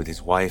doctor with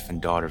his wife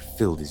and daughter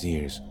filled his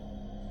ears.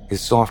 His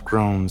soft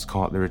groans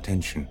caught their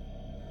attention,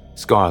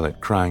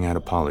 Scarlett crying out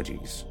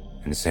apologies,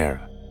 and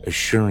Sarah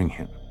assuring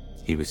him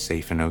he was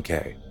safe and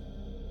okay.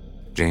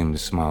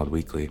 James smiled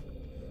weakly,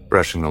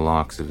 brushing the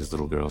locks of his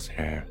little girl's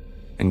hair,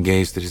 and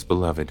gazed at his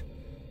beloved,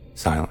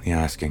 silently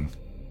asking,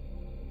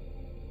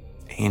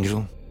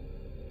 Angel?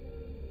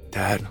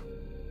 Dad?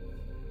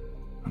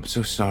 I'm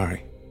so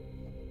sorry.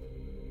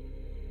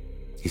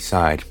 He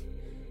sighed,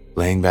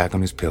 laying back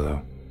on his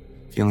pillow,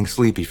 feeling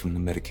sleepy from the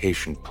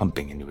medication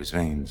pumping into his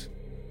veins.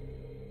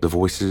 The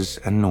voices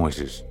and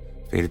noises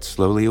faded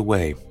slowly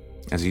away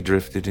as he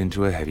drifted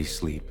into a heavy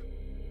sleep.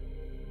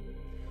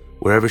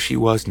 Wherever she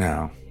was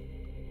now,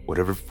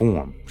 whatever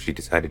form she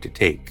decided to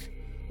take,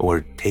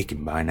 or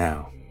taken by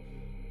now,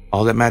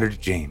 all that mattered to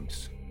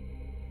James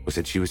was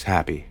that she was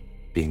happy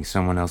being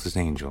someone else's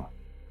angel,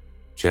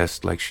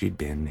 just like she'd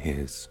been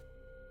his.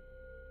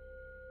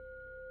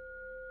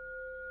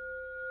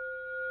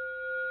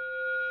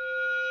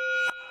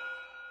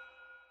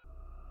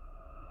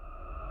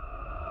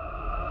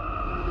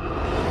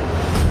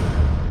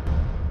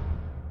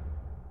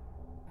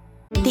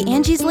 The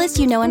Angie's List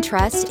you know and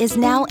trust is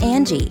now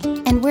Angie,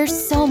 and we're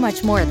so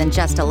much more than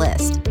just a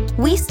list.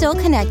 We still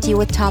connect you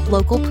with top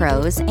local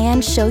pros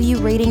and show you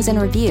ratings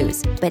and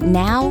reviews, but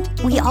now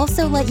we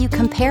also let you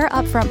compare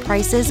upfront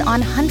prices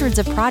on hundreds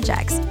of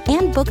projects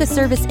and book a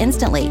service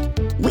instantly.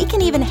 We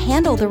can even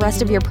handle the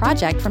rest of your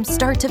project from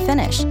start to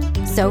finish.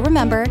 So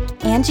remember,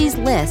 Angie's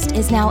List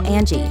is now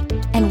Angie,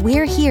 and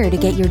we're here to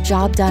get your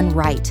job done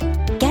right.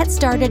 Get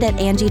started at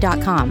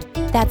Angie.com.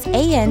 That's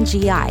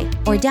ANGI,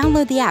 or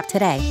download the app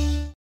today.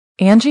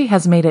 Angie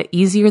has made it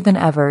easier than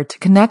ever to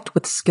connect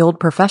with skilled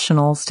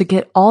professionals to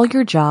get all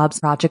your jobs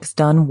projects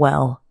done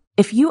well.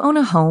 If you own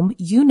a home,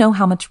 you know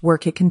how much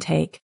work it can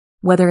take,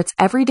 whether it's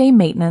everyday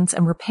maintenance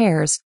and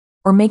repairs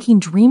or making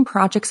dream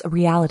projects a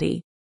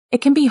reality. It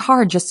can be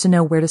hard just to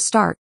know where to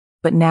start,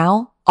 but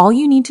now all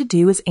you need to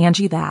do is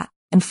Angie that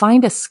and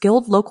find a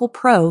skilled local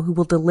pro who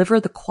will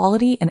deliver the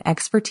quality and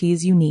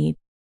expertise you need.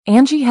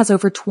 Angie has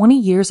over 20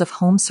 years of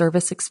home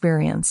service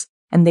experience,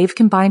 and they've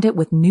combined it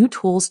with new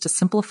tools to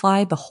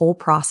simplify the whole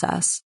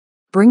process.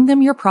 Bring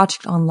them your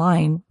project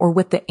online or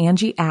with the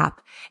Angie app,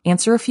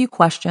 answer a few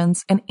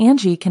questions, and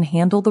Angie can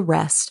handle the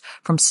rest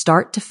from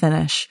start to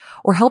finish,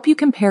 or help you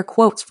compare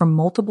quotes from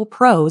multiple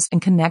pros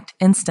and connect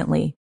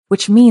instantly,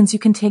 which means you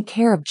can take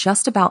care of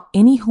just about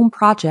any home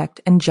project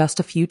in just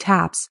a few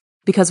taps.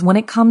 Because when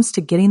it comes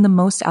to getting the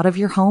most out of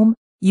your home,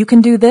 you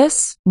can do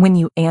this when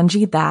you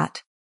Angie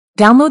that.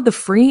 Download the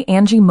free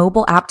Angie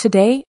mobile app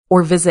today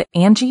or visit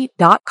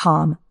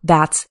Angie.com.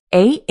 That's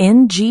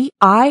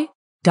ANGI.com.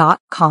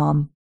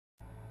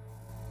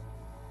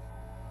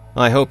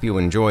 I hope you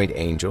enjoyed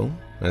Angel,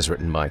 as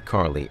written by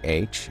Carly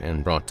H.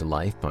 and brought to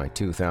life by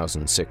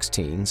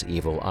 2016's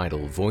Evil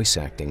Idol voice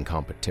acting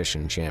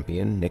competition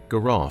champion Nick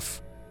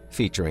Garoff,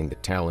 featuring the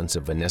talents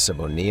of Vanessa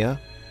Bonilla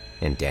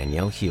and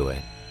Danielle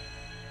Hewitt.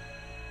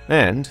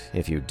 And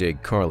if you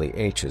dig Carly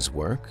H.'s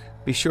work,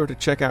 be sure to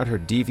check out her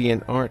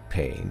DeviantArt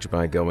page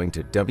by going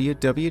to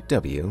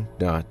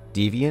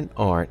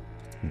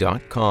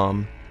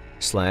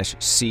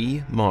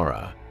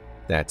www.deviantart.com/cmara.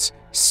 That's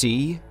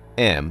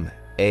CMARA.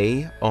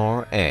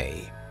 ARA.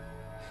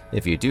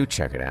 If you do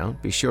check it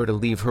out, be sure to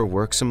leave her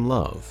work some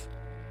love.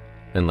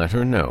 And let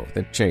her know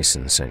that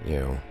Jason sent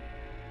you.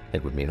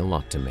 It would mean a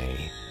lot to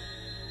me.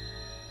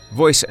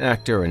 Voice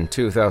actor and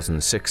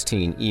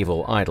 2016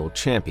 Evil Idol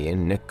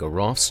champion Nick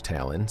Garoff's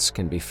talents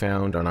can be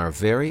found on our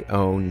very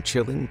own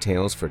Chilling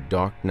Tales for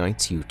Dark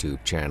Nights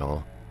YouTube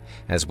channel,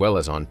 as well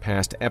as on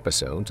past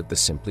episodes of the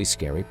Simply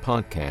Scary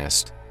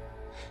podcast.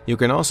 You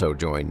can also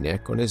join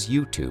Nick on his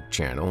YouTube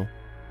channel,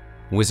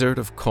 Wizard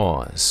of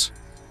Cause.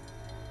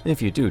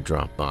 If you do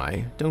drop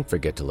by, don't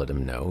forget to let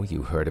him know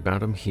you heard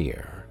about him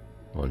here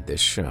on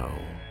this show.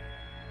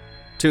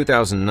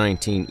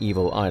 2019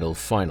 Evil Idol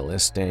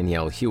finalist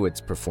Danielle Hewitt's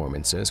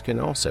performances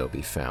can also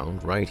be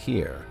found right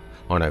here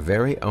on our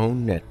very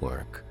own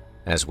network,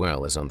 as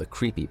well as on the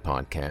Creepy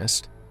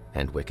Podcast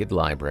and Wicked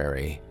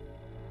Library.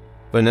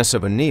 Vanessa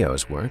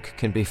Bonillo's work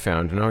can be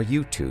found on our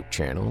YouTube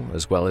channel,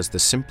 as well as the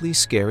Simply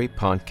Scary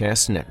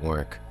Podcast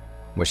Network,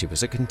 where she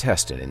was a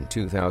contestant in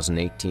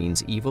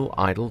 2018's Evil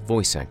Idol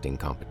voice acting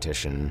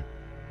competition.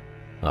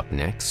 Up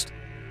next,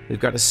 we've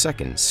got a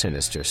second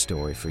sinister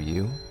story for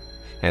you,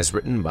 as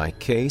written by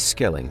Kay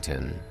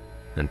Skellington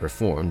and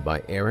performed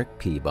by Eric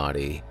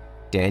Peabody,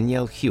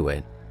 Danielle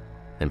Hewitt,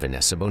 and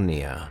Vanessa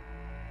Bonilla.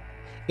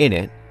 In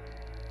it,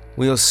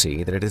 we'll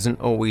see that it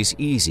isn't always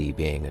easy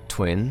being a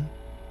twin.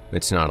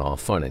 It's not all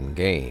fun and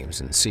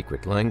games and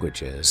secret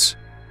languages.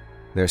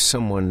 There's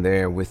someone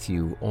there with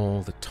you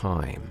all the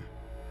time,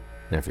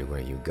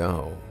 everywhere you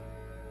go,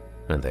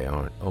 and they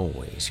aren't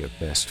always your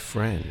best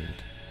friend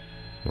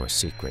or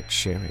secret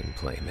sharing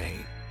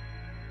playmate.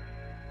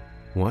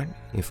 What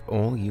if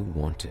all you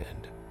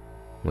wanted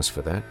was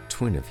for that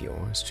twin of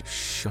yours to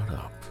shut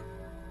up,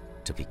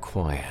 to be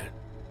quiet,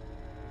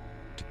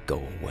 to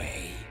go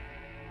away?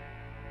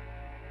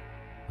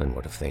 And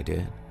what if they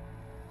did?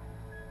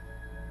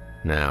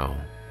 Now,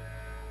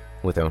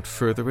 without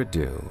further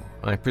ado,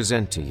 I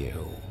present to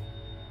you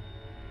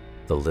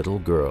The Little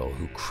Girl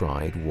Who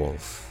Cried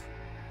Wolf.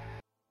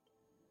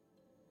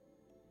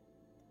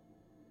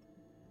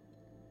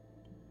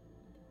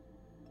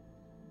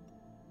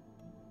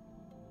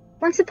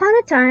 Once upon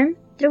a time,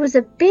 there was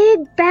a big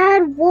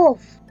bad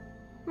wolf.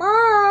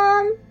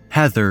 Mom!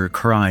 Heather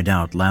cried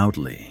out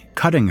loudly,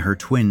 cutting her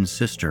twin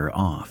sister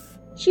off.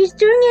 She's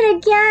doing it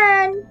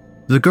again!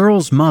 The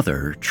girl's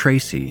mother,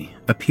 Tracy,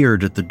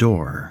 appeared at the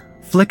door,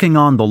 flicking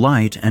on the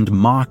light and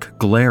mock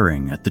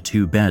glaring at the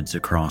two beds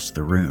across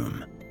the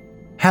room.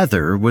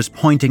 Heather was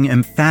pointing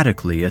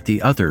emphatically at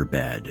the other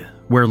bed,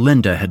 where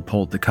Linda had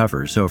pulled the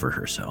covers over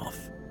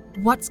herself.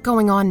 What's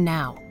going on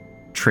now?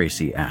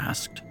 Tracy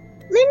asked.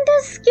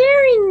 Linda's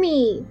scaring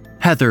me.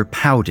 Heather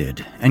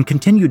pouted and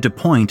continued to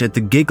point at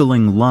the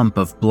giggling lump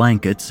of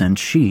blankets and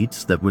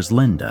sheets that was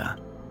Linda.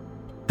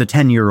 The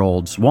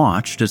 10-year-olds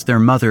watched as their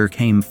mother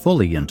came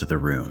fully into the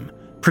room,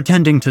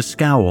 pretending to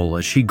scowl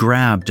as she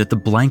grabbed at the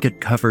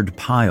blanket-covered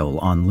pile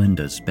on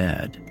Linda's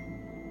bed.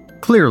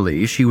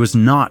 Clearly, she was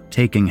not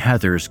taking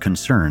Heather's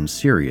concerns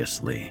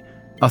seriously,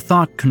 a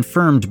thought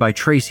confirmed by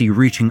Tracy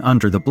reaching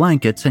under the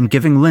blankets and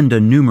giving Linda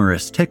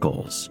numerous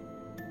tickles.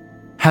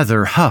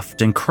 Heather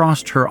huffed and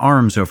crossed her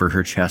arms over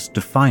her chest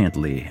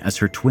defiantly as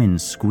her twin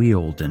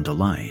squealed in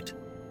delight.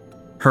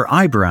 Her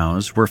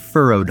eyebrows were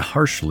furrowed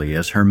harshly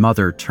as her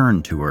mother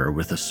turned to her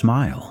with a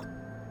smile.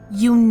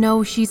 You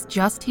know she's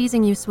just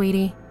teasing you,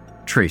 sweetie,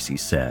 Tracy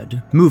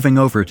said, moving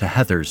over to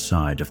Heather's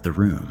side of the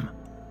room.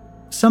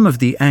 Some of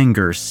the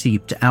anger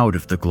seeped out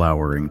of the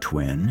glowering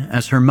twin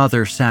as her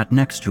mother sat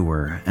next to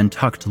her and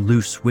tucked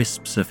loose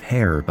wisps of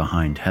hair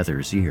behind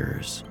Heather's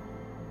ears.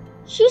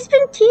 She's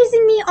been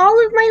teasing me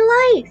all of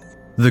my life,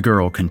 the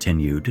girl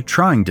continued,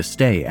 trying to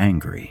stay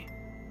angry.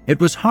 It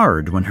was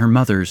hard when her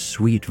mother's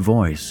sweet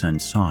voice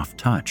and soft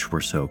touch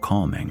were so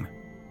calming.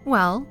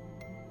 Well,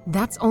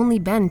 that's only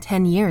been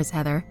 10 years,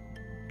 Heather,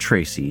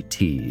 Tracy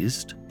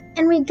teased.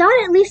 And we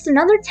got at least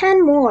another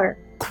 10 more,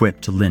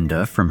 quipped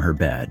Linda from her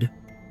bed.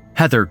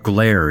 Heather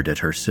glared at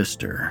her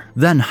sister,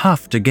 then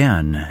huffed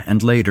again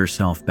and laid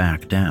herself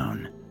back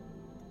down.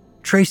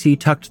 Tracy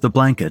tucked the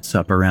blankets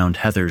up around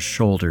Heather's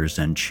shoulders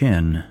and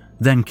chin,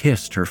 then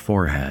kissed her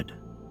forehead.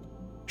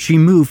 She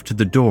moved to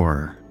the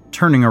door,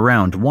 turning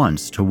around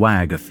once to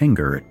wag a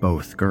finger at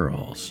both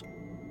girls.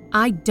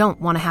 I don't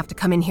want to have to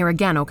come in here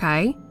again,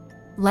 okay?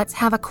 Let's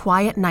have a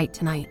quiet night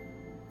tonight.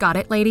 Got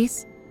it,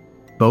 ladies?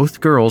 Both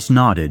girls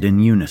nodded in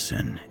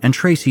unison, and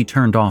Tracy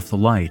turned off the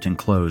light and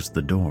closed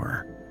the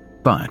door.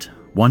 But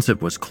once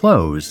it was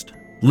closed,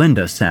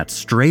 Linda sat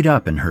straight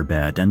up in her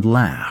bed and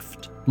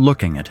laughed,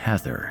 looking at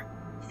Heather.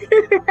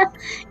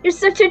 You're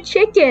such a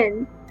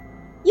chicken.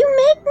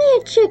 You make me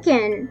a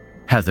chicken,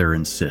 Heather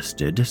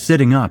insisted,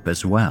 sitting up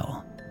as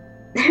well.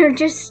 They're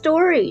just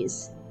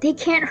stories. They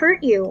can't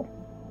hurt you.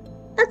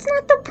 That's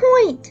not the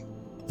point.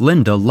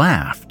 Linda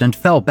laughed and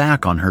fell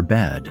back on her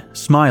bed,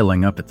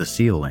 smiling up at the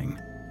ceiling.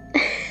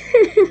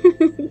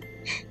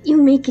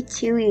 You make it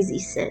too easy,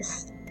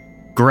 sis.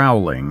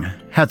 Growling,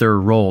 Heather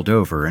rolled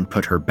over and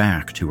put her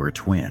back to her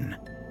twin.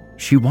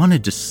 She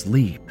wanted to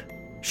sleep.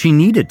 She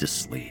needed to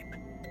sleep.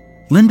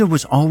 Linda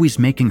was always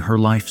making her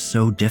life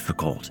so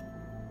difficult.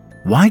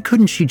 Why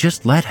couldn't she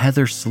just let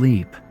Heather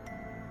sleep?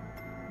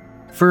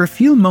 For a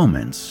few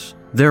moments,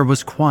 there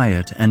was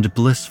quiet and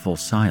blissful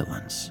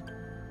silence.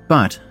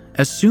 But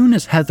as soon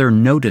as Heather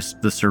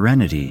noticed the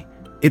serenity,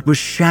 it was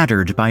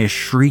shattered by a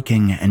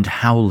shrieking and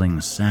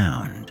howling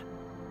sound.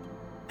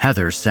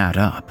 Heather sat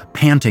up,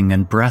 panting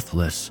and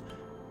breathless,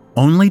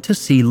 only to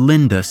see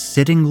Linda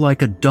sitting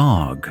like a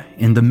dog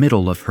in the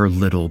middle of her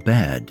little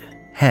bed,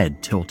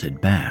 head tilted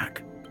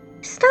back.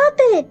 Stop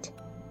it!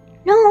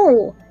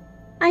 No!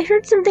 I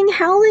heard something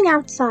howling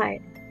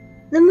outside.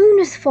 The moon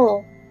is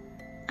full.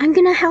 I'm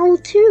gonna howl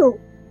too.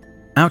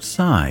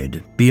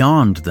 Outside,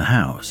 beyond the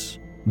house,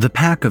 the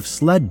pack of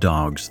sled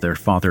dogs their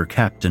father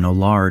kept in a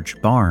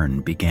large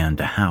barn began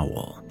to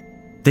howl.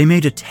 They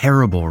made a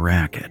terrible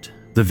racket,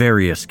 the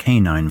various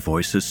canine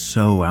voices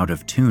so out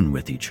of tune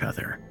with each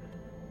other.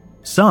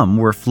 Some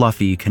were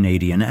fluffy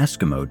Canadian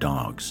Eskimo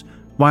dogs,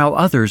 while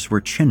others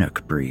were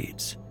Chinook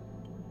breeds.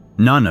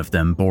 None of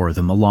them bore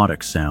the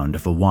melodic sound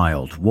of a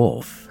wild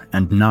wolf,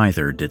 and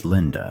neither did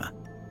Linda.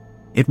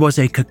 It was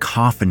a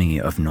cacophony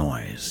of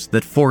noise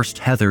that forced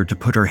Heather to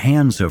put her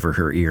hands over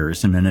her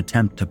ears in an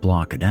attempt to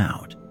block it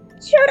out.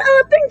 Shut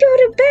up and go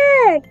to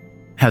bed!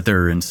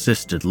 Heather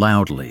insisted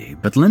loudly,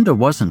 but Linda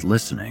wasn't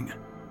listening.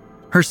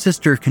 Her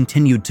sister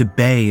continued to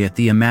bay at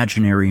the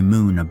imaginary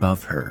moon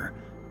above her,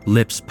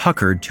 lips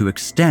puckered to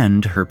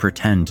extend her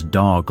pretend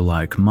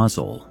dog-like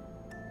muzzle.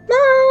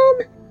 Mom!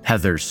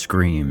 Heather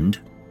screamed.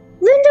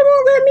 Linda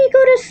won't let me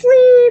go to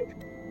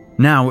sleep!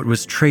 Now it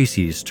was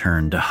Tracy's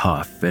turn to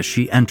huff as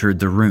she entered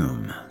the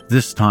room,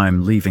 this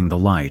time leaving the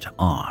light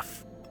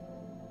off.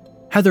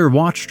 Heather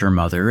watched her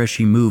mother as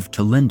she moved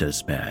to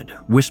Linda's bed,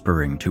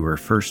 whispering to her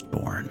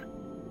firstborn.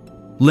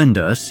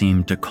 Linda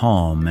seemed to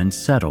calm and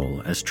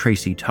settle as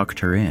Tracy tucked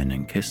her in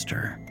and kissed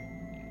her.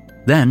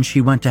 Then she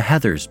went to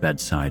Heather's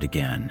bedside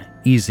again,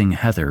 easing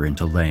Heather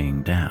into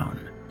laying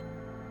down.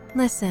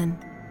 Listen,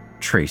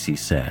 Tracy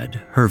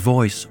said, her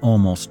voice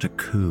almost a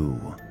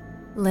coo.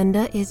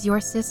 Linda is your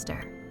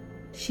sister.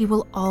 She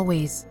will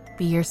always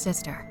be your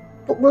sister.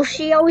 But will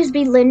she always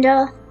be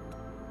Linda?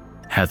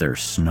 Heather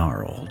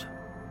snarled.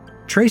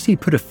 Tracy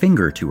put a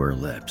finger to her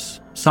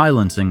lips,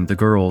 silencing the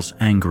girl's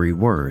angry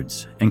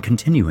words and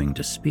continuing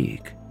to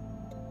speak.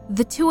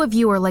 The two of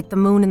you are like the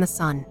moon and the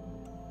sun,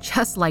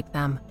 just like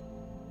them.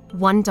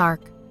 One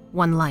dark,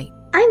 one light.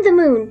 I'm the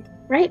moon,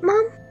 right,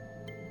 Mom?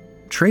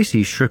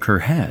 Tracy shook her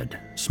head,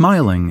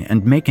 smiling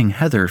and making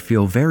Heather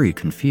feel very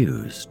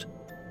confused.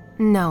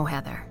 No,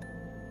 Heather.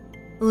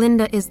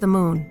 Linda is the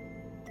moon,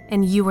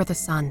 and you are the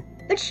sun.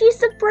 But she's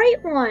the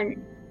bright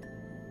one.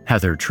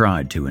 Heather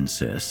tried to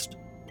insist.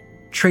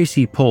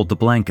 Tracy pulled the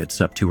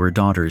blankets up to her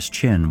daughter's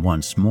chin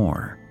once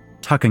more,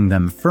 tucking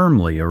them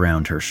firmly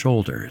around her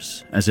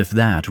shoulders, as if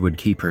that would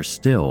keep her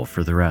still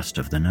for the rest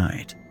of the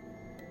night.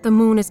 The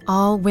moon is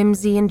all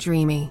whimsy and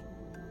dreamy.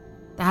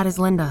 That is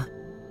Linda.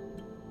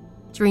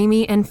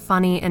 Dreamy and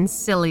funny and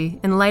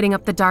silly and lighting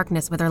up the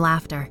darkness with her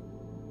laughter.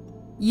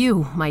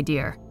 You, my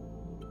dear,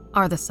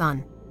 are the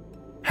sun.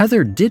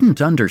 Heather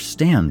didn't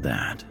understand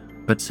that,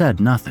 but said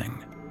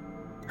nothing.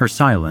 Her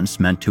silence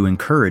meant to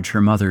encourage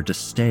her mother to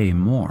stay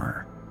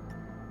more.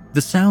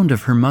 The sound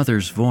of her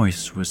mother's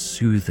voice was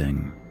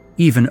soothing,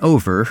 even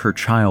over her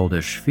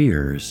childish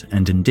fears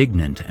and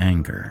indignant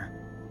anger.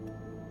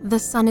 The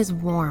sun is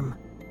warm.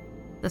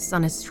 The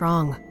sun is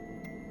strong.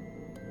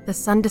 The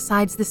sun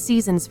decides the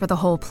seasons for the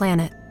whole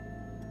planet.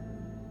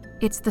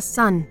 It's the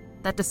sun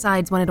that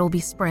decides when it'll be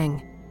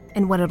spring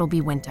and when it'll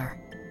be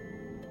winter.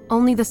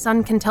 Only the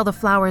sun can tell the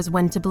flowers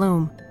when to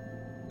bloom,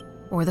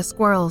 or the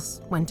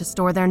squirrels when to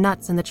store their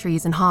nuts in the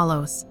trees and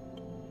hollows.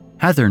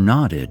 Heather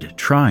nodded,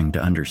 trying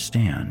to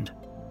understand.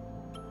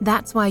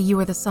 That's why you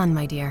are the sun,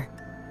 my dear,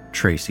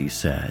 Tracy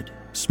said,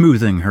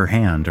 smoothing her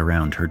hand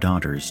around her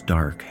daughter's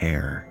dark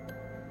hair.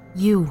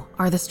 You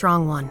are the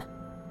strong one.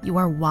 You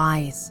are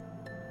wise.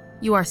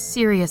 You are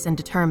serious and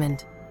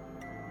determined.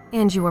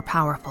 And you are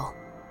powerful.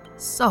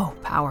 So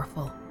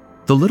powerful.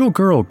 The little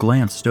girl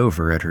glanced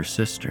over at her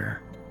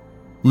sister.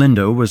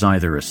 Linda was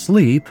either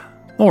asleep,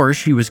 or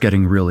she was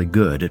getting really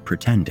good at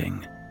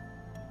pretending.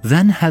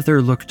 Then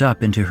Heather looked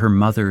up into her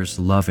mother's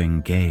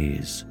loving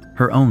gaze,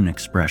 her own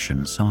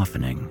expression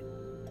softening.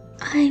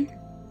 I'm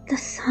the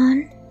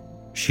sun,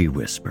 she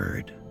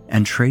whispered,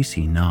 and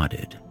Tracy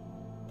nodded.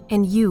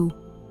 And you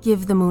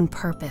give the moon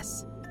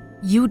purpose.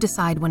 You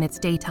decide when it's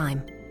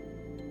daytime.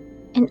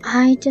 And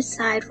I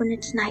decide when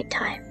it's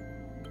nighttime,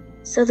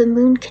 so the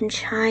moon can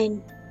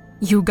shine.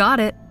 You got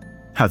it,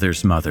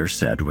 Heather's mother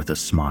said with a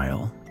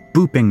smile,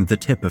 booping the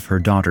tip of her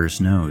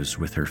daughter's nose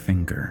with her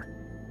finger.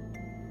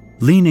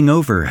 Leaning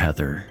over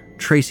Heather,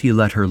 Tracy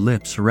let her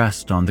lips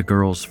rest on the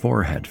girl's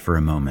forehead for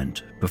a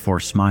moment before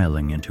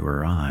smiling into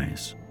her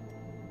eyes.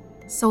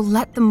 So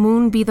let the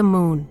moon be the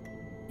moon,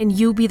 and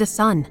you be the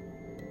sun.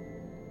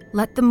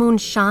 Let the moon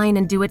shine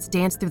and do its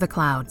dance through the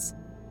clouds.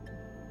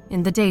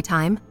 In the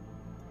daytime,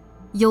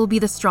 you'll be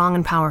the strong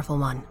and powerful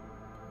one,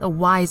 the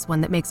wise one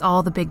that makes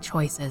all the big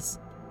choices.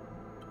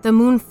 The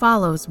moon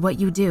follows what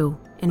you do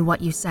and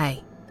what you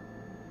say.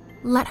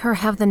 Let her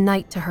have the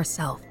night to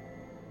herself.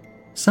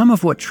 Some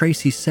of what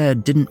Tracy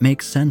said didn't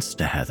make sense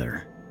to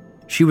Heather.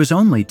 She was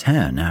only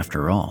 10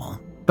 after all,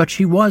 but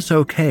she was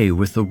okay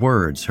with the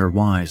words her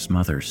wise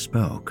mother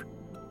spoke.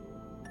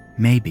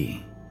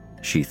 Maybe,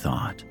 she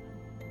thought,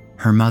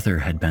 her mother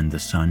had been the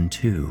sun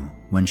too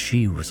when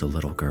she was a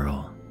little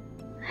girl.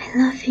 I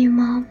love you,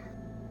 Mom,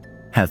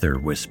 Heather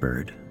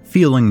whispered,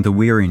 feeling the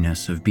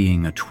weariness of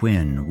being a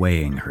twin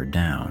weighing her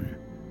down.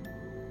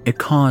 It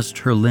caused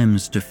her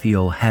limbs to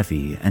feel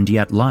heavy and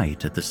yet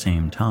light at the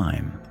same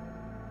time.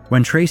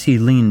 When Tracy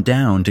leaned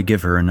down to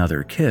give her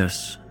another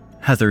kiss,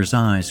 Heather's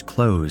eyes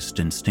closed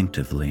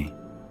instinctively.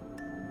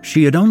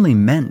 She had only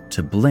meant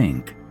to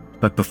blink,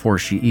 but before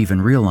she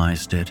even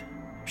realized it,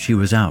 she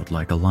was out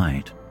like a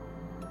light.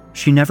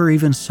 She never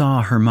even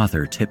saw her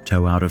mother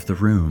tiptoe out of the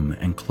room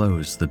and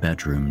close the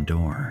bedroom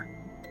door.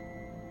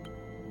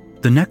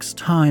 The next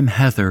time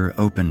Heather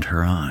opened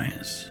her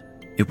eyes,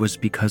 it was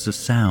because a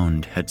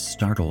sound had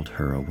startled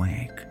her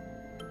awake.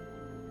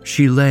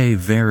 She lay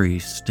very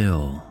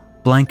still,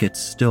 blankets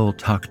still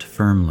tucked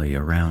firmly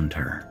around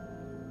her.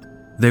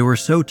 They were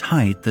so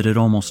tight that it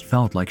almost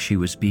felt like she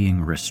was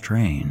being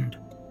restrained.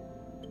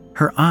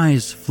 Her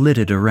eyes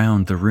flitted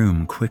around the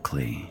room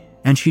quickly,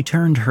 and she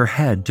turned her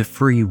head to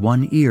free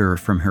one ear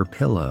from her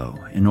pillow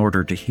in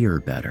order to hear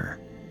better.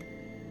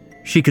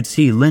 She could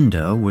see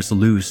Linda was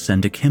loose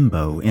and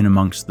akimbo in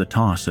amongst the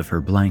toss of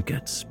her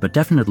blankets, but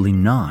definitely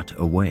not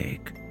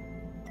awake.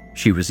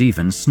 She was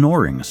even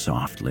snoring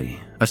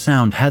softly, a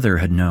sound Heather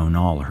had known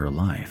all her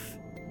life.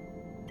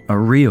 A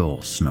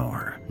real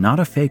snore, not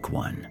a fake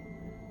one.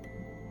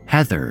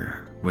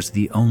 Heather was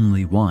the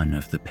only one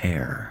of the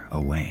pair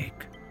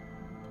awake.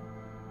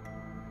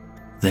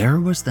 There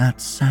was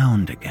that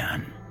sound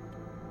again.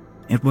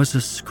 It was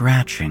a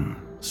scratching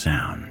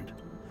sound,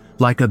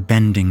 like a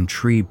bending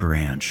tree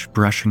branch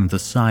brushing the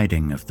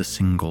siding of the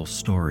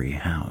single-story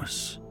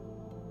house.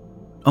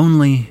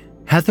 Only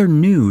Heather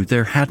knew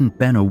there hadn't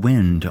been a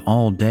wind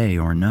all day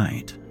or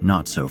night,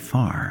 not so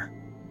far.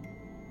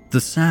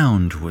 The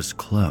sound was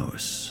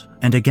close,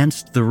 and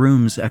against the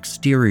room's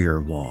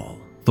exterior wall,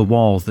 the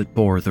wall that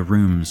bore the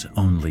room's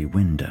only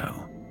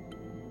window.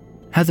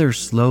 Heather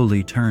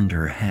slowly turned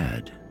her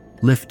head,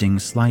 lifting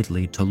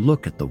slightly to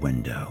look at the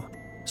window,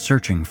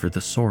 searching for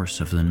the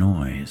source of the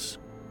noise.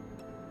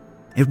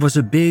 It was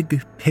a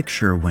big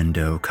picture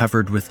window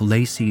covered with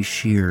lacy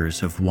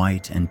sheers of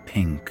white and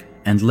pink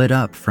and lit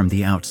up from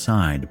the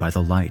outside by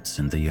the lights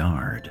in the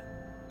yard.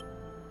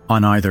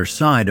 On either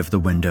side of the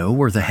window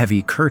were the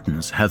heavy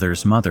curtains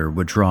Heather's mother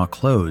would draw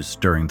closed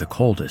during the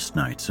coldest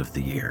nights of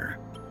the year.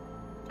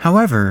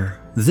 However,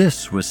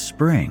 this was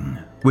spring,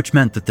 which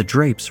meant that the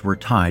drapes were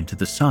tied to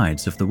the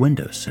sides of the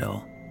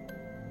windowsill.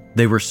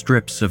 They were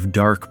strips of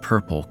dark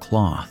purple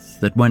cloth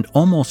that went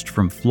almost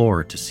from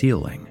floor to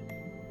ceiling.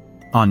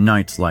 On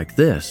nights like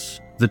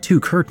this, the two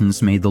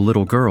curtains made the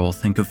little girl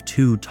think of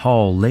two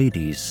tall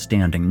ladies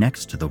standing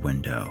next to the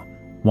window,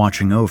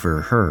 watching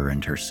over her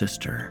and her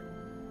sister.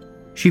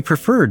 She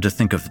preferred to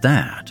think of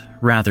that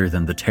rather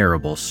than the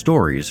terrible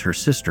stories her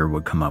sister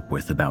would come up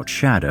with about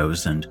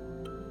shadows, and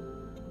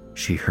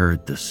she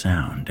heard the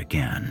sound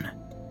again.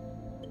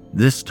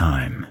 This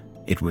time,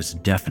 it was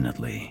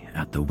definitely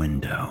at the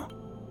window.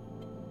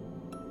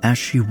 As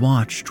she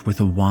watched with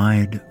a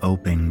wide,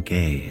 open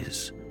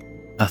gaze,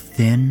 a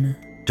thin,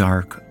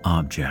 dark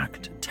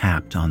object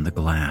tapped on the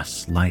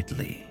glass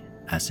lightly,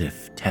 as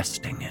if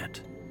testing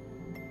it.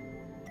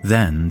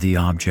 Then the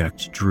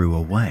object drew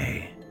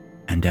away,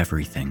 and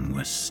everything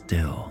was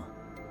still.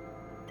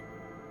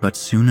 But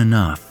soon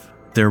enough,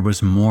 there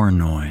was more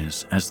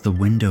noise as the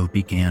window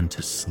began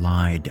to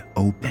slide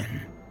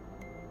open.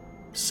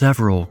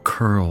 Several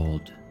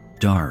curled,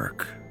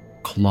 dark,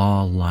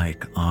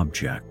 claw-like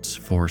objects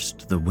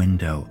forced the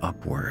window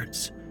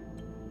upwards,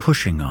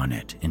 pushing on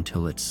it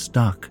until it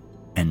stuck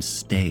and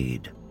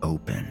stayed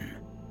open.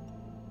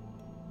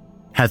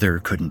 Heather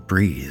couldn't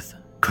breathe,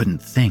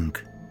 couldn't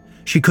think.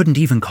 She couldn't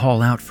even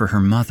call out for her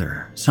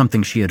mother,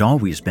 something she had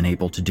always been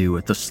able to do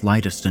at the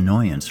slightest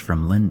annoyance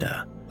from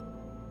Linda.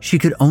 She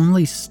could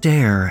only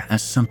stare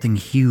as something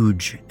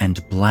huge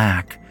and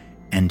black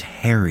and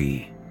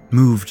hairy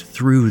moved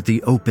through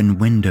the open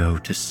window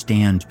to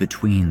stand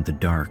between the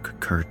dark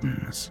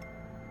curtains.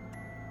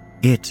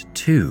 It,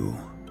 too,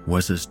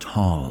 was as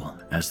tall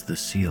as the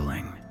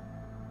ceiling.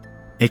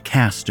 It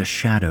cast a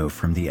shadow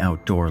from the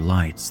outdoor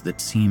lights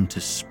that seemed to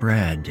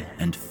spread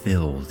and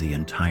fill the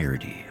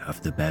entirety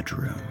of the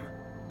bedroom.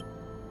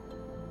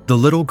 The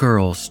little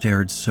girl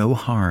stared so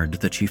hard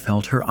that she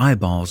felt her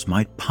eyeballs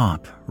might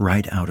pop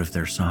right out of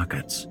their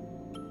sockets.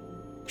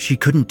 She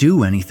couldn't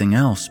do anything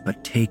else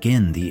but take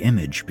in the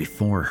image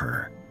before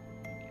her.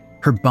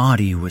 Her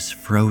body was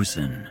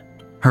frozen,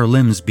 her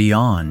limbs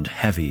beyond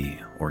heavy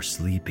or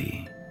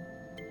sleepy.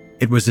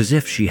 It was as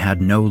if she had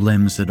no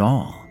limbs at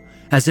all,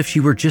 as if she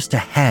were just a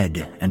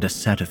head and a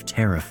set of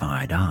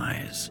terrified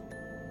eyes.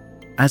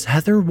 As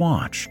Heather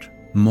watched,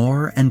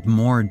 more and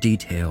more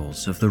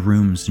details of the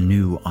room's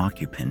new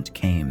occupant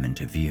came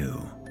into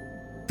view.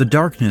 The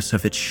darkness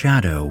of its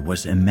shadow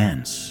was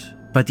immense,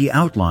 but the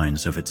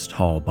outlines of its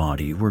tall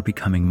body were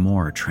becoming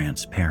more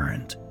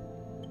transparent.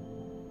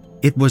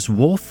 It was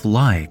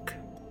wolf-like,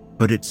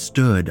 but it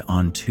stood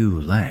on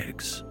 2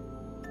 legs.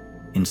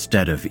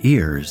 Instead of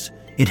ears,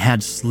 it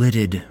had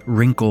slitted,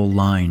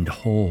 wrinkle-lined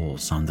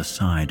holes on the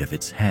side of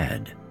its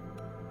head.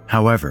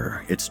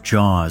 However, its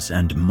jaws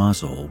and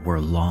muzzle were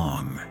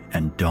long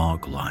and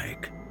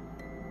dog-like.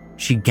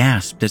 She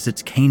gasped as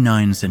its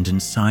canines and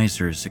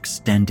incisors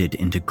extended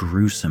into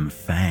gruesome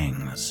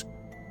fangs.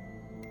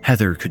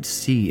 Heather could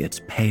see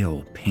its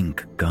pale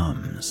pink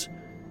gums.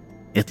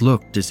 It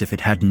looked as if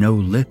it had no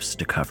lips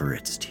to cover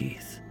its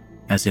teeth,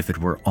 as if it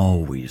were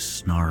always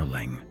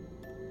snarling.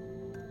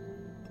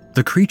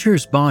 The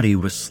creature's body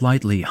was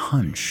slightly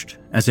hunched,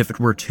 as if it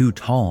were too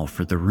tall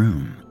for the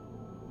room.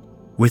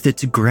 With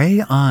its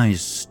gray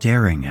eyes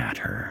staring at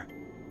her,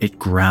 it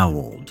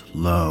growled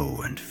low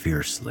and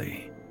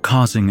fiercely,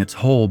 causing its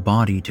whole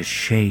body to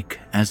shake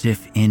as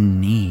if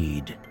in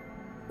need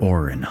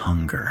or in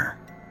hunger.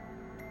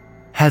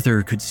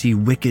 Heather could see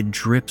wicked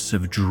drips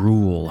of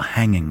drool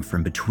hanging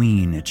from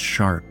between its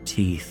sharp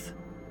teeth.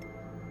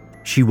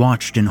 She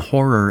watched in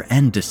horror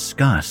and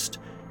disgust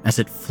as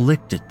it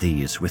flicked at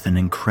these with an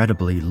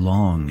incredibly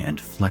long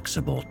and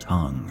flexible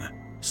tongue,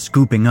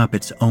 scooping up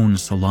its own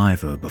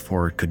saliva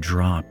before it could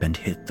drop and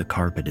hit the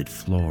carpeted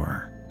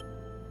floor.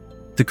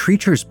 The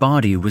creature's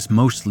body was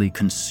mostly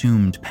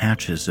consumed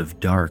patches of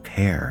dark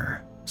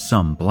hair,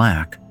 some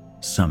black,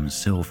 some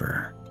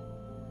silver.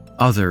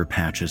 Other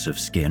patches of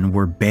skin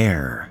were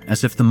bare,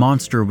 as if the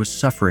monster was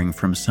suffering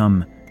from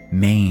some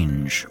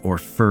mange or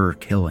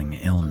fur-killing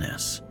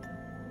illness.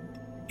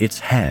 Its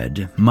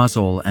head,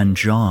 muzzle, and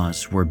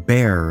jaws were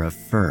bare of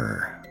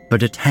fur,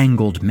 but a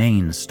tangled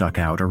mane stuck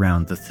out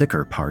around the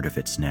thicker part of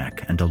its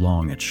neck and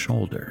along its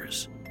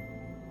shoulders.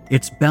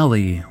 Its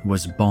belly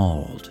was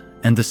bald,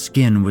 and the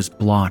skin was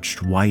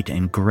blotched white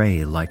and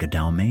gray like a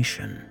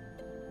Dalmatian.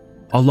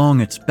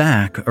 Along its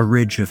back, a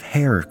ridge of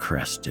hair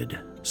crested,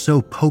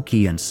 so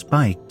pokey and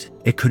spiked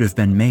it could have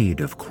been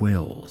made of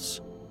quills.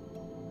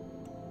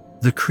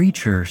 The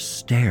creature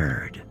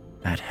stared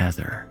at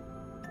Heather.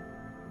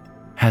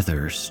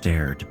 Heather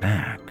stared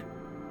back.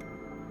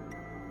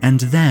 And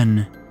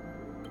then,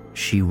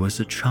 she was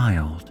a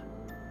child.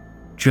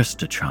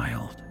 Just a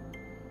child.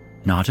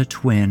 Not a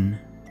twin,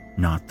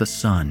 not the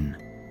son.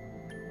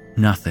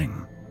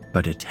 Nothing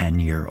but a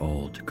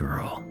 10-year-old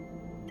girl.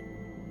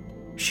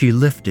 She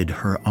lifted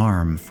her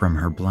arm from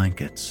her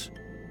blankets,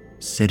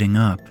 sitting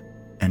up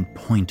and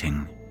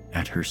pointing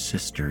at her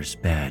sister's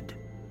bed.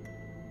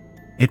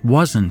 It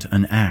wasn't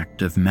an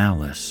act of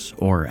malice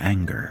or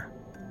anger.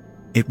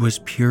 It was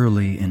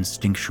purely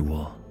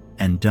instinctual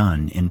and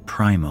done in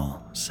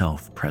primal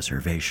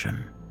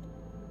self-preservation.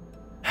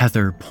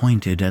 Heather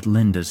pointed at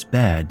Linda's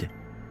bed,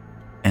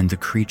 and the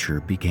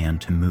creature began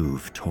to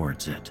move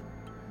towards it.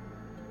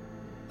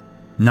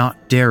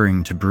 Not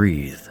daring to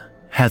breathe,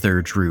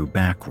 Heather drew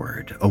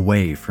backward,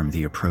 away from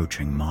the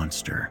approaching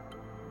monster.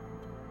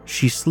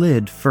 She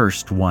slid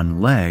first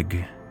one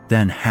leg,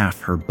 then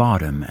half her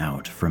bottom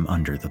out from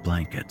under the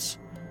blankets.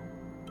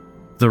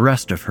 The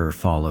rest of her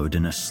followed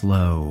in a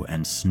slow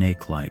and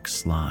snake-like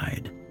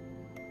slide.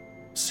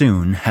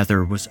 Soon,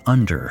 Heather was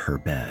under her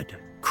bed,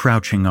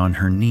 crouching on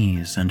her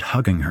knees and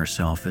hugging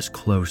herself as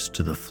close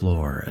to the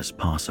floor as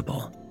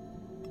possible.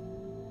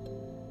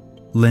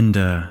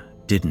 Linda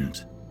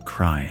didn't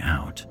cry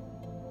out.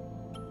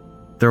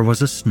 There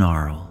was a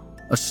snarl,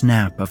 a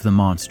snap of the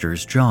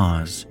monster's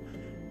jaws,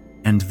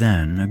 and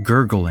then a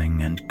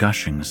gurgling and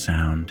gushing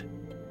sound.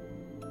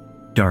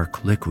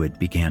 Dark liquid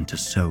began to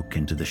soak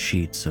into the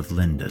sheets of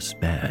Linda's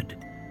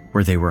bed,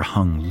 where they were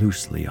hung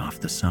loosely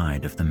off the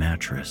side of the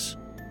mattress.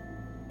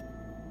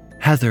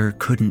 Heather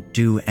couldn't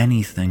do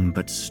anything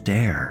but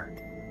stare,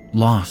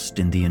 lost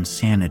in the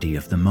insanity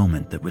of the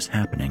moment that was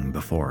happening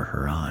before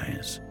her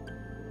eyes.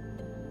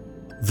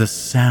 The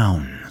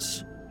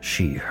sounds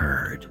she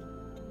heard,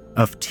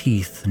 of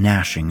teeth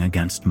gnashing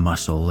against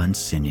muscle and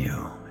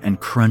sinew and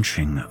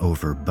crunching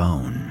over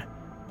bone,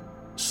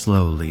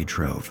 slowly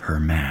drove her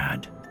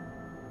mad.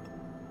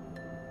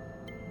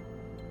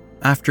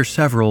 After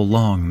several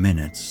long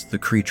minutes, the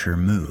creature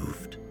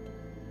moved.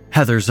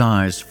 Heather's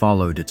eyes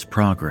followed its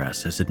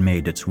progress as it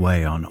made its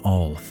way on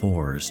all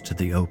fours to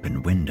the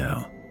open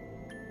window.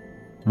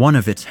 One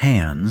of its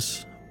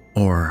hands,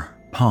 or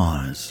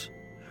paws,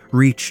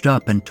 reached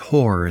up and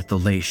tore at the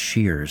lace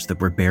shears that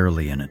were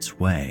barely in its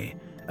way,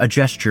 a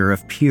gesture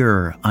of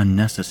pure,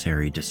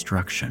 unnecessary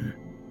destruction.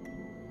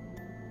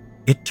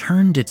 It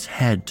turned its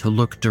head to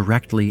look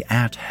directly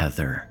at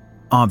Heather,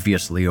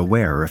 obviously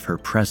aware of her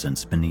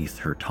presence beneath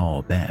her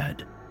tall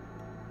bed.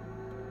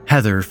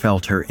 Heather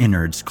felt her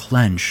innards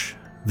clench,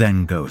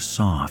 then go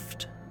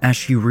soft, as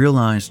she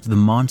realized the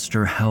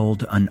monster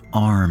held an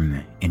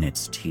arm in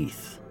its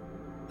teeth.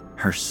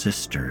 Her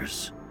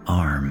sister's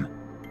arm.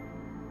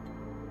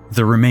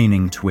 The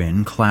remaining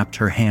twin clapped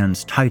her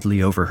hands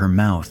tightly over her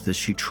mouth as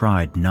she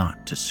tried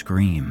not to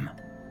scream.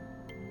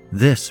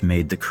 This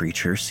made the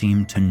creature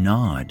seem to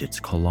nod its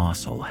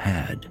colossal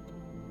head.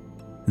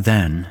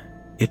 Then,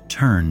 it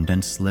turned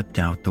and slipped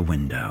out the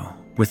window,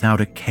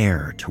 without a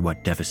care to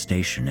what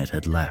devastation it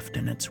had left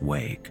in its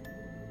wake.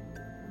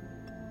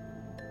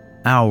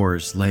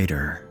 Hours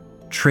later,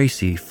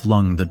 Tracy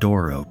flung the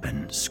door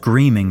open,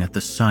 screaming at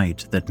the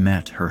sight that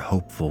met her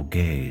hopeful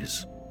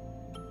gaze.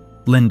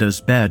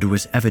 Linda's bed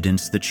was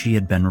evidence that she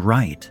had been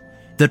right,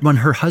 that when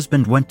her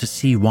husband went to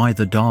see why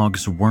the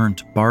dogs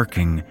weren't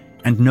barking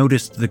and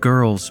noticed the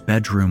girl's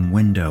bedroom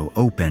window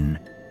open,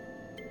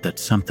 that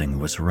something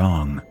was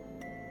wrong.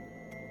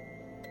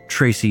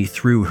 Tracy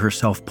threw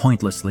herself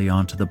pointlessly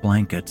onto the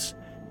blankets,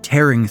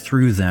 tearing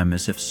through them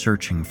as if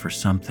searching for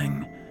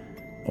something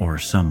or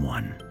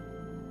someone.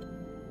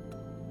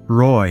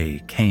 Roy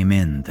came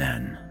in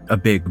then, a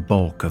big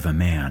bulk of a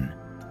man.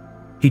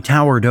 He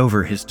towered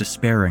over his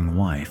despairing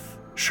wife,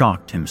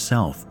 shocked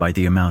himself by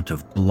the amount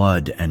of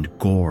blood and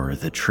gore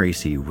that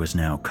Tracy was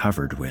now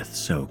covered with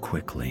so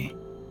quickly.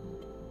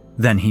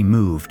 Then he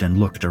moved and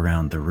looked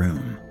around the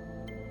room.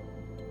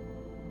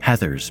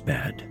 Heather's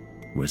bed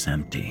was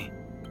empty.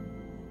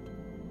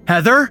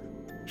 "Heather!"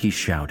 he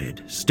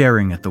shouted,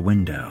 staring at the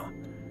window.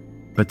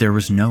 But there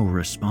was no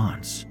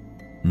response,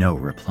 no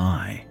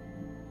reply.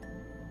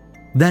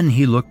 Then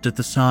he looked at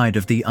the side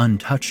of the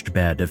untouched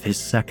bed of his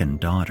second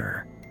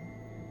daughter.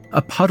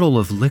 A puddle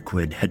of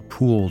liquid had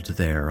pooled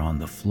there on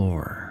the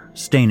floor,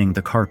 staining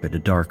the carpet a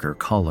darker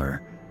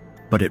color,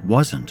 but it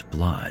wasn't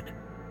blood.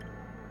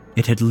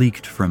 It had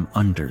leaked from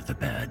under the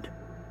bed.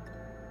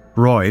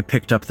 Roy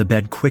picked up the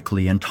bed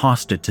quickly and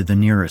tossed it to the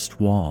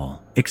nearest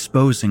wall,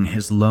 exposing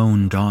his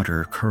lone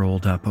daughter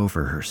curled up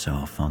over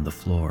herself on the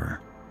floor.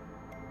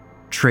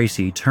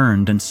 Tracy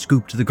turned and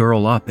scooped the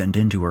girl up and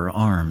into her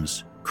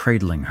arms,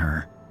 cradling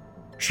her.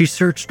 She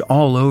searched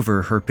all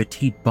over her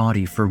petite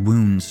body for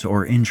wounds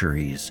or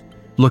injuries,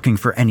 looking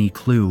for any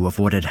clue of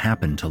what had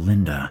happened to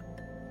Linda.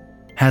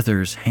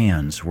 Heather's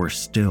hands were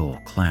still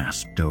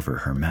clasped over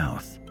her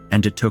mouth,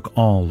 and it took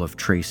all of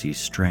Tracy's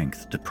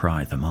strength to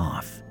pry them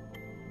off.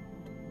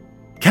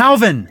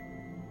 "Calvin!"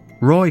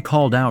 Roy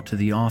called out to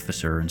the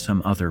officer in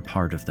some other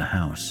part of the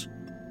house.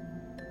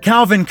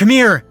 "Calvin, come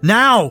here,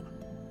 now!"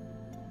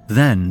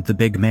 Then the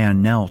big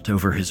man knelt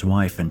over his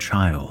wife and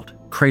child,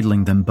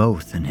 cradling them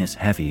both in his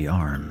heavy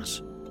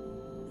arms.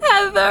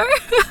 "Heather!"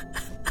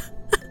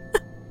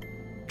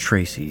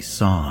 Tracy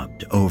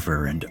sobbed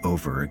over and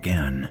over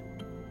again.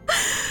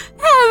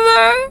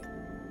 "Heather!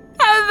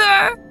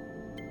 Heather!"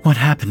 "What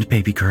happened,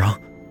 baby girl?"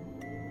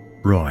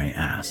 Roy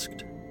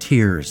asked,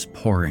 tears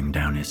pouring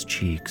down his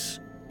cheeks.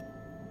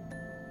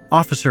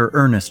 Officer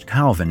Ernest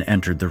Calvin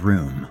entered the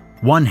room,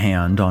 one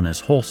hand on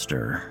his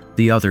holster,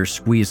 the other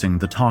squeezing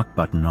the talk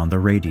button on the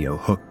radio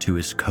hooked to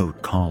his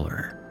coat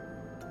collar.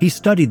 He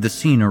studied the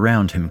scene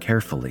around him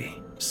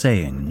carefully,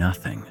 saying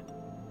nothing.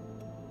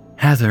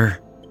 "Heather?"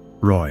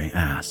 Roy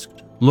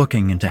asked,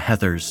 looking into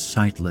Heather's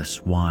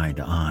sightless, wide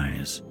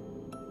eyes.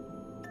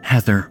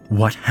 "Heather,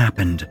 what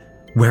happened?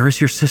 Where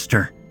is your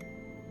sister?"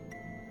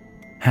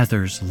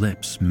 Heather's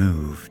lips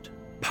moved,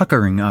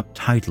 puckering up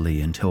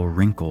tightly until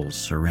wrinkles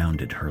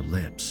surrounded her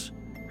lips.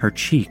 Her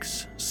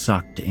cheeks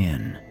sucked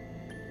in.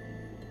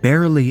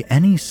 Barely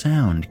any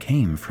sound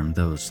came from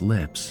those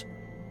lips,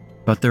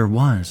 but there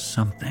was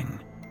something.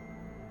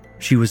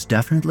 She was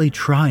definitely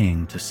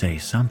trying to say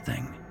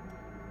something.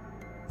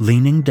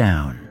 Leaning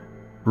down,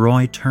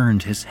 Roy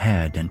turned his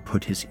head and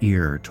put his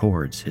ear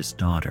towards his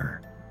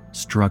daughter,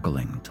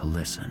 struggling to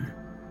listen.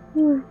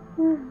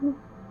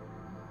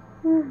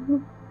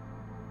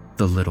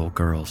 The little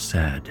girl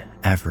said,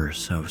 ever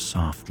so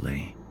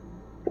softly,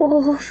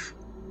 "Wolf.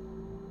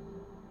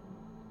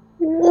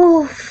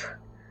 Wolf.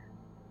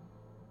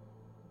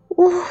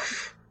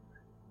 Wolf."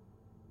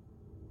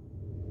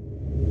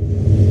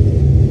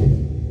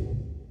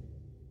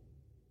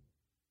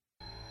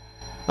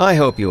 I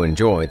hope you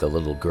enjoy The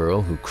Little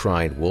Girl Who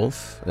Cried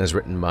Wolf, as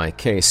written by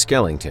Kay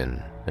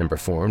Skellington and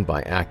performed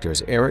by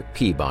actors Eric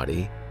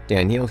Peabody,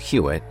 Danielle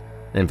Hewitt,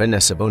 and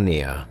Vanessa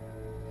Bonilla.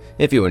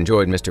 If you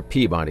enjoyed Mr.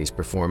 Peabody's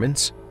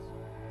performance,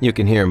 you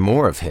can hear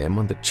more of him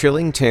on the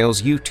Chilling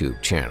Tales YouTube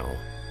channel,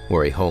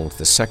 where he holds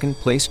the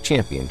second-place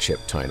championship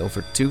title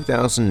for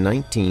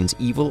 2019's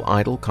Evil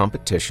Idol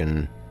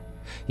competition.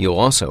 You'll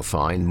also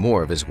find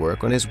more of his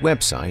work on his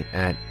website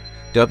at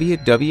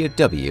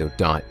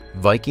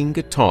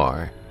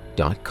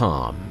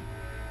www.vikingguitar.com.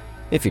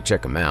 If you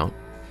check him out,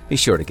 be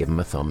sure to give him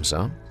a thumbs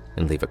up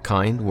and leave a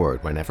kind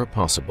word whenever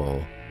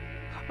possible.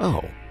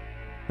 Oh,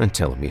 and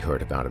tell him you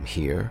heard about him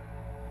here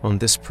on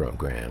this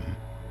program.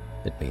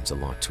 It means a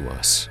lot to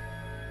us.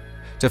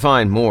 To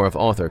find more of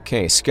author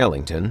Kay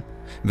Skellington,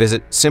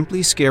 visit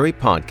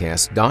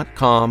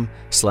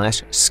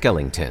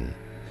simplyscarypodcast.com/Skellington,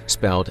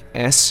 spelled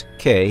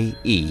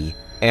SKELLINGTON.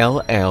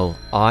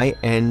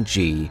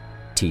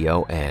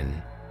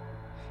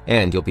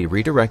 And you'll be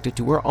redirected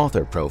to her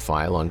author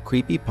profile on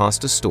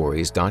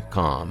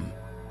creepypastastories.com,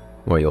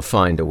 where you'll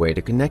find a way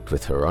to connect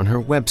with her on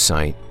her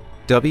website,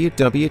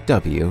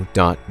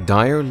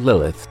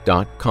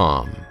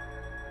 www.direlilith.com.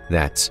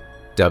 That's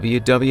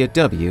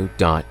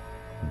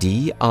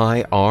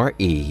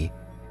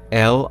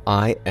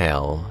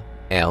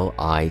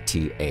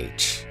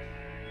www.direlilith.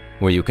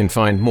 where you can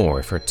find more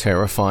of her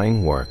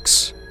terrifying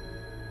works.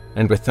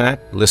 And with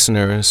that,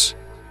 listeners,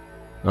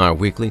 our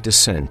weekly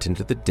descent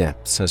into the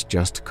depths has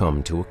just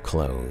come to a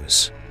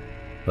close.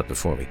 But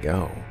before we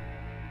go,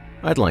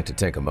 I'd like to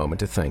take a moment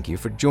to thank you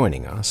for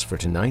joining us for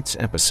tonight's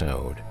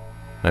episode,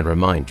 and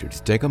remind you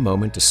to take a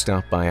moment to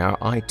stop by our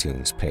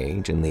iTunes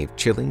page and leave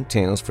Chilling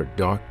Tales for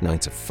Dark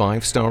Nights a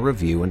 5-star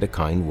review and a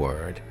kind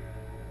word.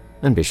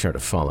 And be sure to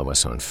follow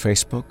us on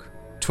Facebook,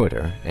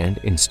 Twitter, and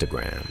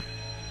Instagram,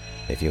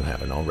 if you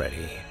haven't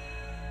already.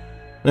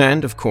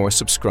 And, of course,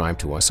 subscribe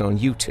to us on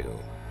YouTube,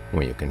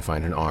 where you can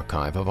find an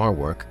archive of our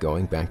work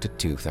going back to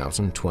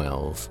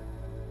 2012.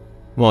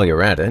 While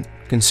you're at it,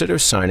 consider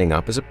signing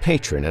up as a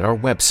patron at our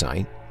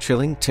website,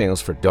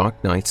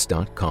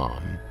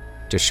 chillingtalesfordarknights.com,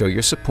 to show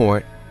your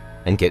support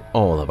and get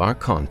all of our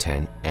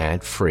content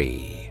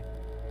ad-free.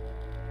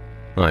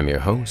 I'm your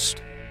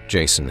host,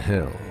 Jason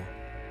Hill,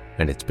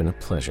 and it's been a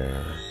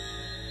pleasure.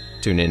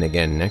 Tune in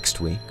again next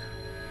week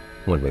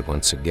when we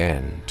once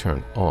again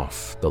turn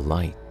off the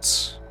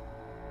lights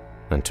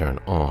and turn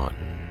on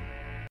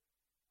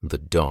the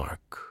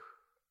dark.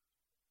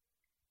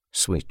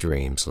 Sweet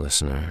dreams,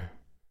 listener.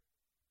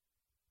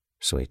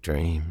 Sweet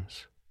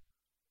dreams.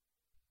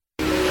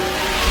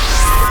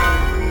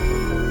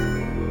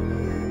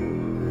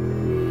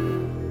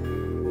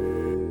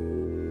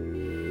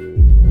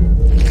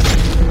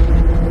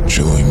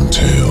 Chilling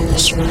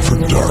Tales for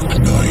Dark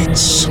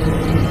Nights.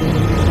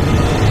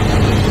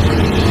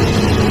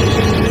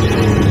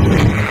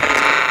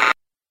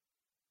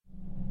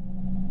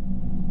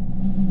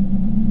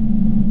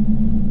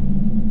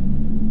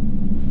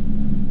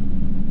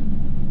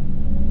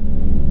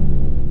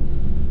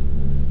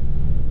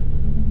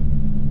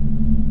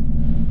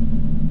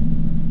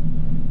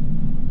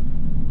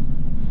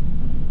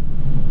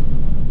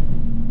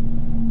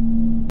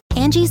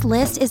 Angie's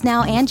List is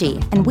now Angie,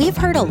 and we've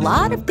heard a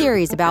lot of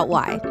theories about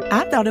why.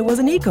 I thought it was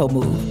an eco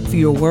move.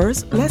 Fewer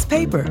words, less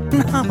paper.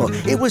 No,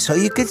 it was so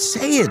you could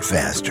say it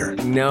faster.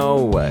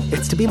 No,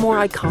 it's to be more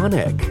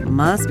iconic.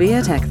 Must be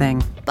a tech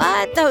thing.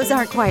 But those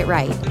aren't quite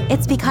right.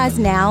 It's because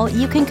now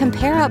you can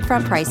compare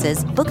upfront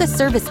prices, book a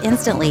service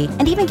instantly,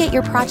 and even get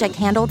your project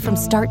handled from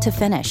start to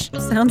finish.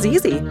 Sounds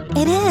easy.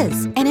 It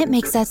is, and it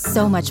makes us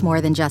so much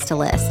more than just a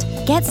list.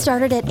 Get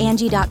started at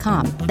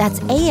Angie.com. That's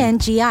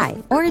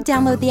ANGI, or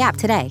download the app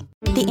today.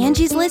 The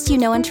Angie's List you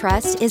know and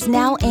trust is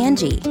now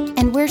Angie,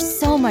 and we're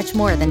so much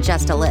more than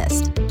just a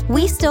list.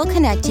 We still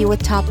connect you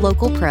with top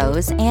local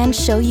pros and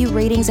show you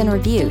ratings and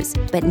reviews,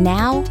 but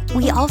now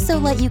we also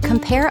let you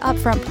compare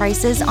upfront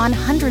prices on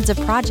hundreds of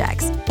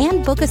projects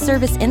and book a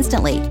service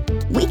instantly.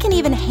 We can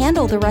even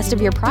handle the rest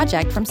of your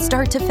project from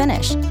start to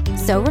finish.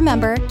 So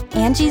remember,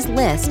 Angie's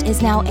List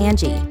is now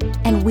Angie,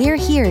 and we're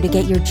here to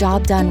get your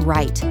job done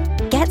right.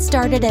 Get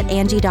started at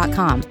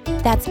Angie.com.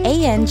 That's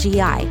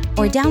ANGI,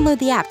 or download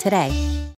the app today.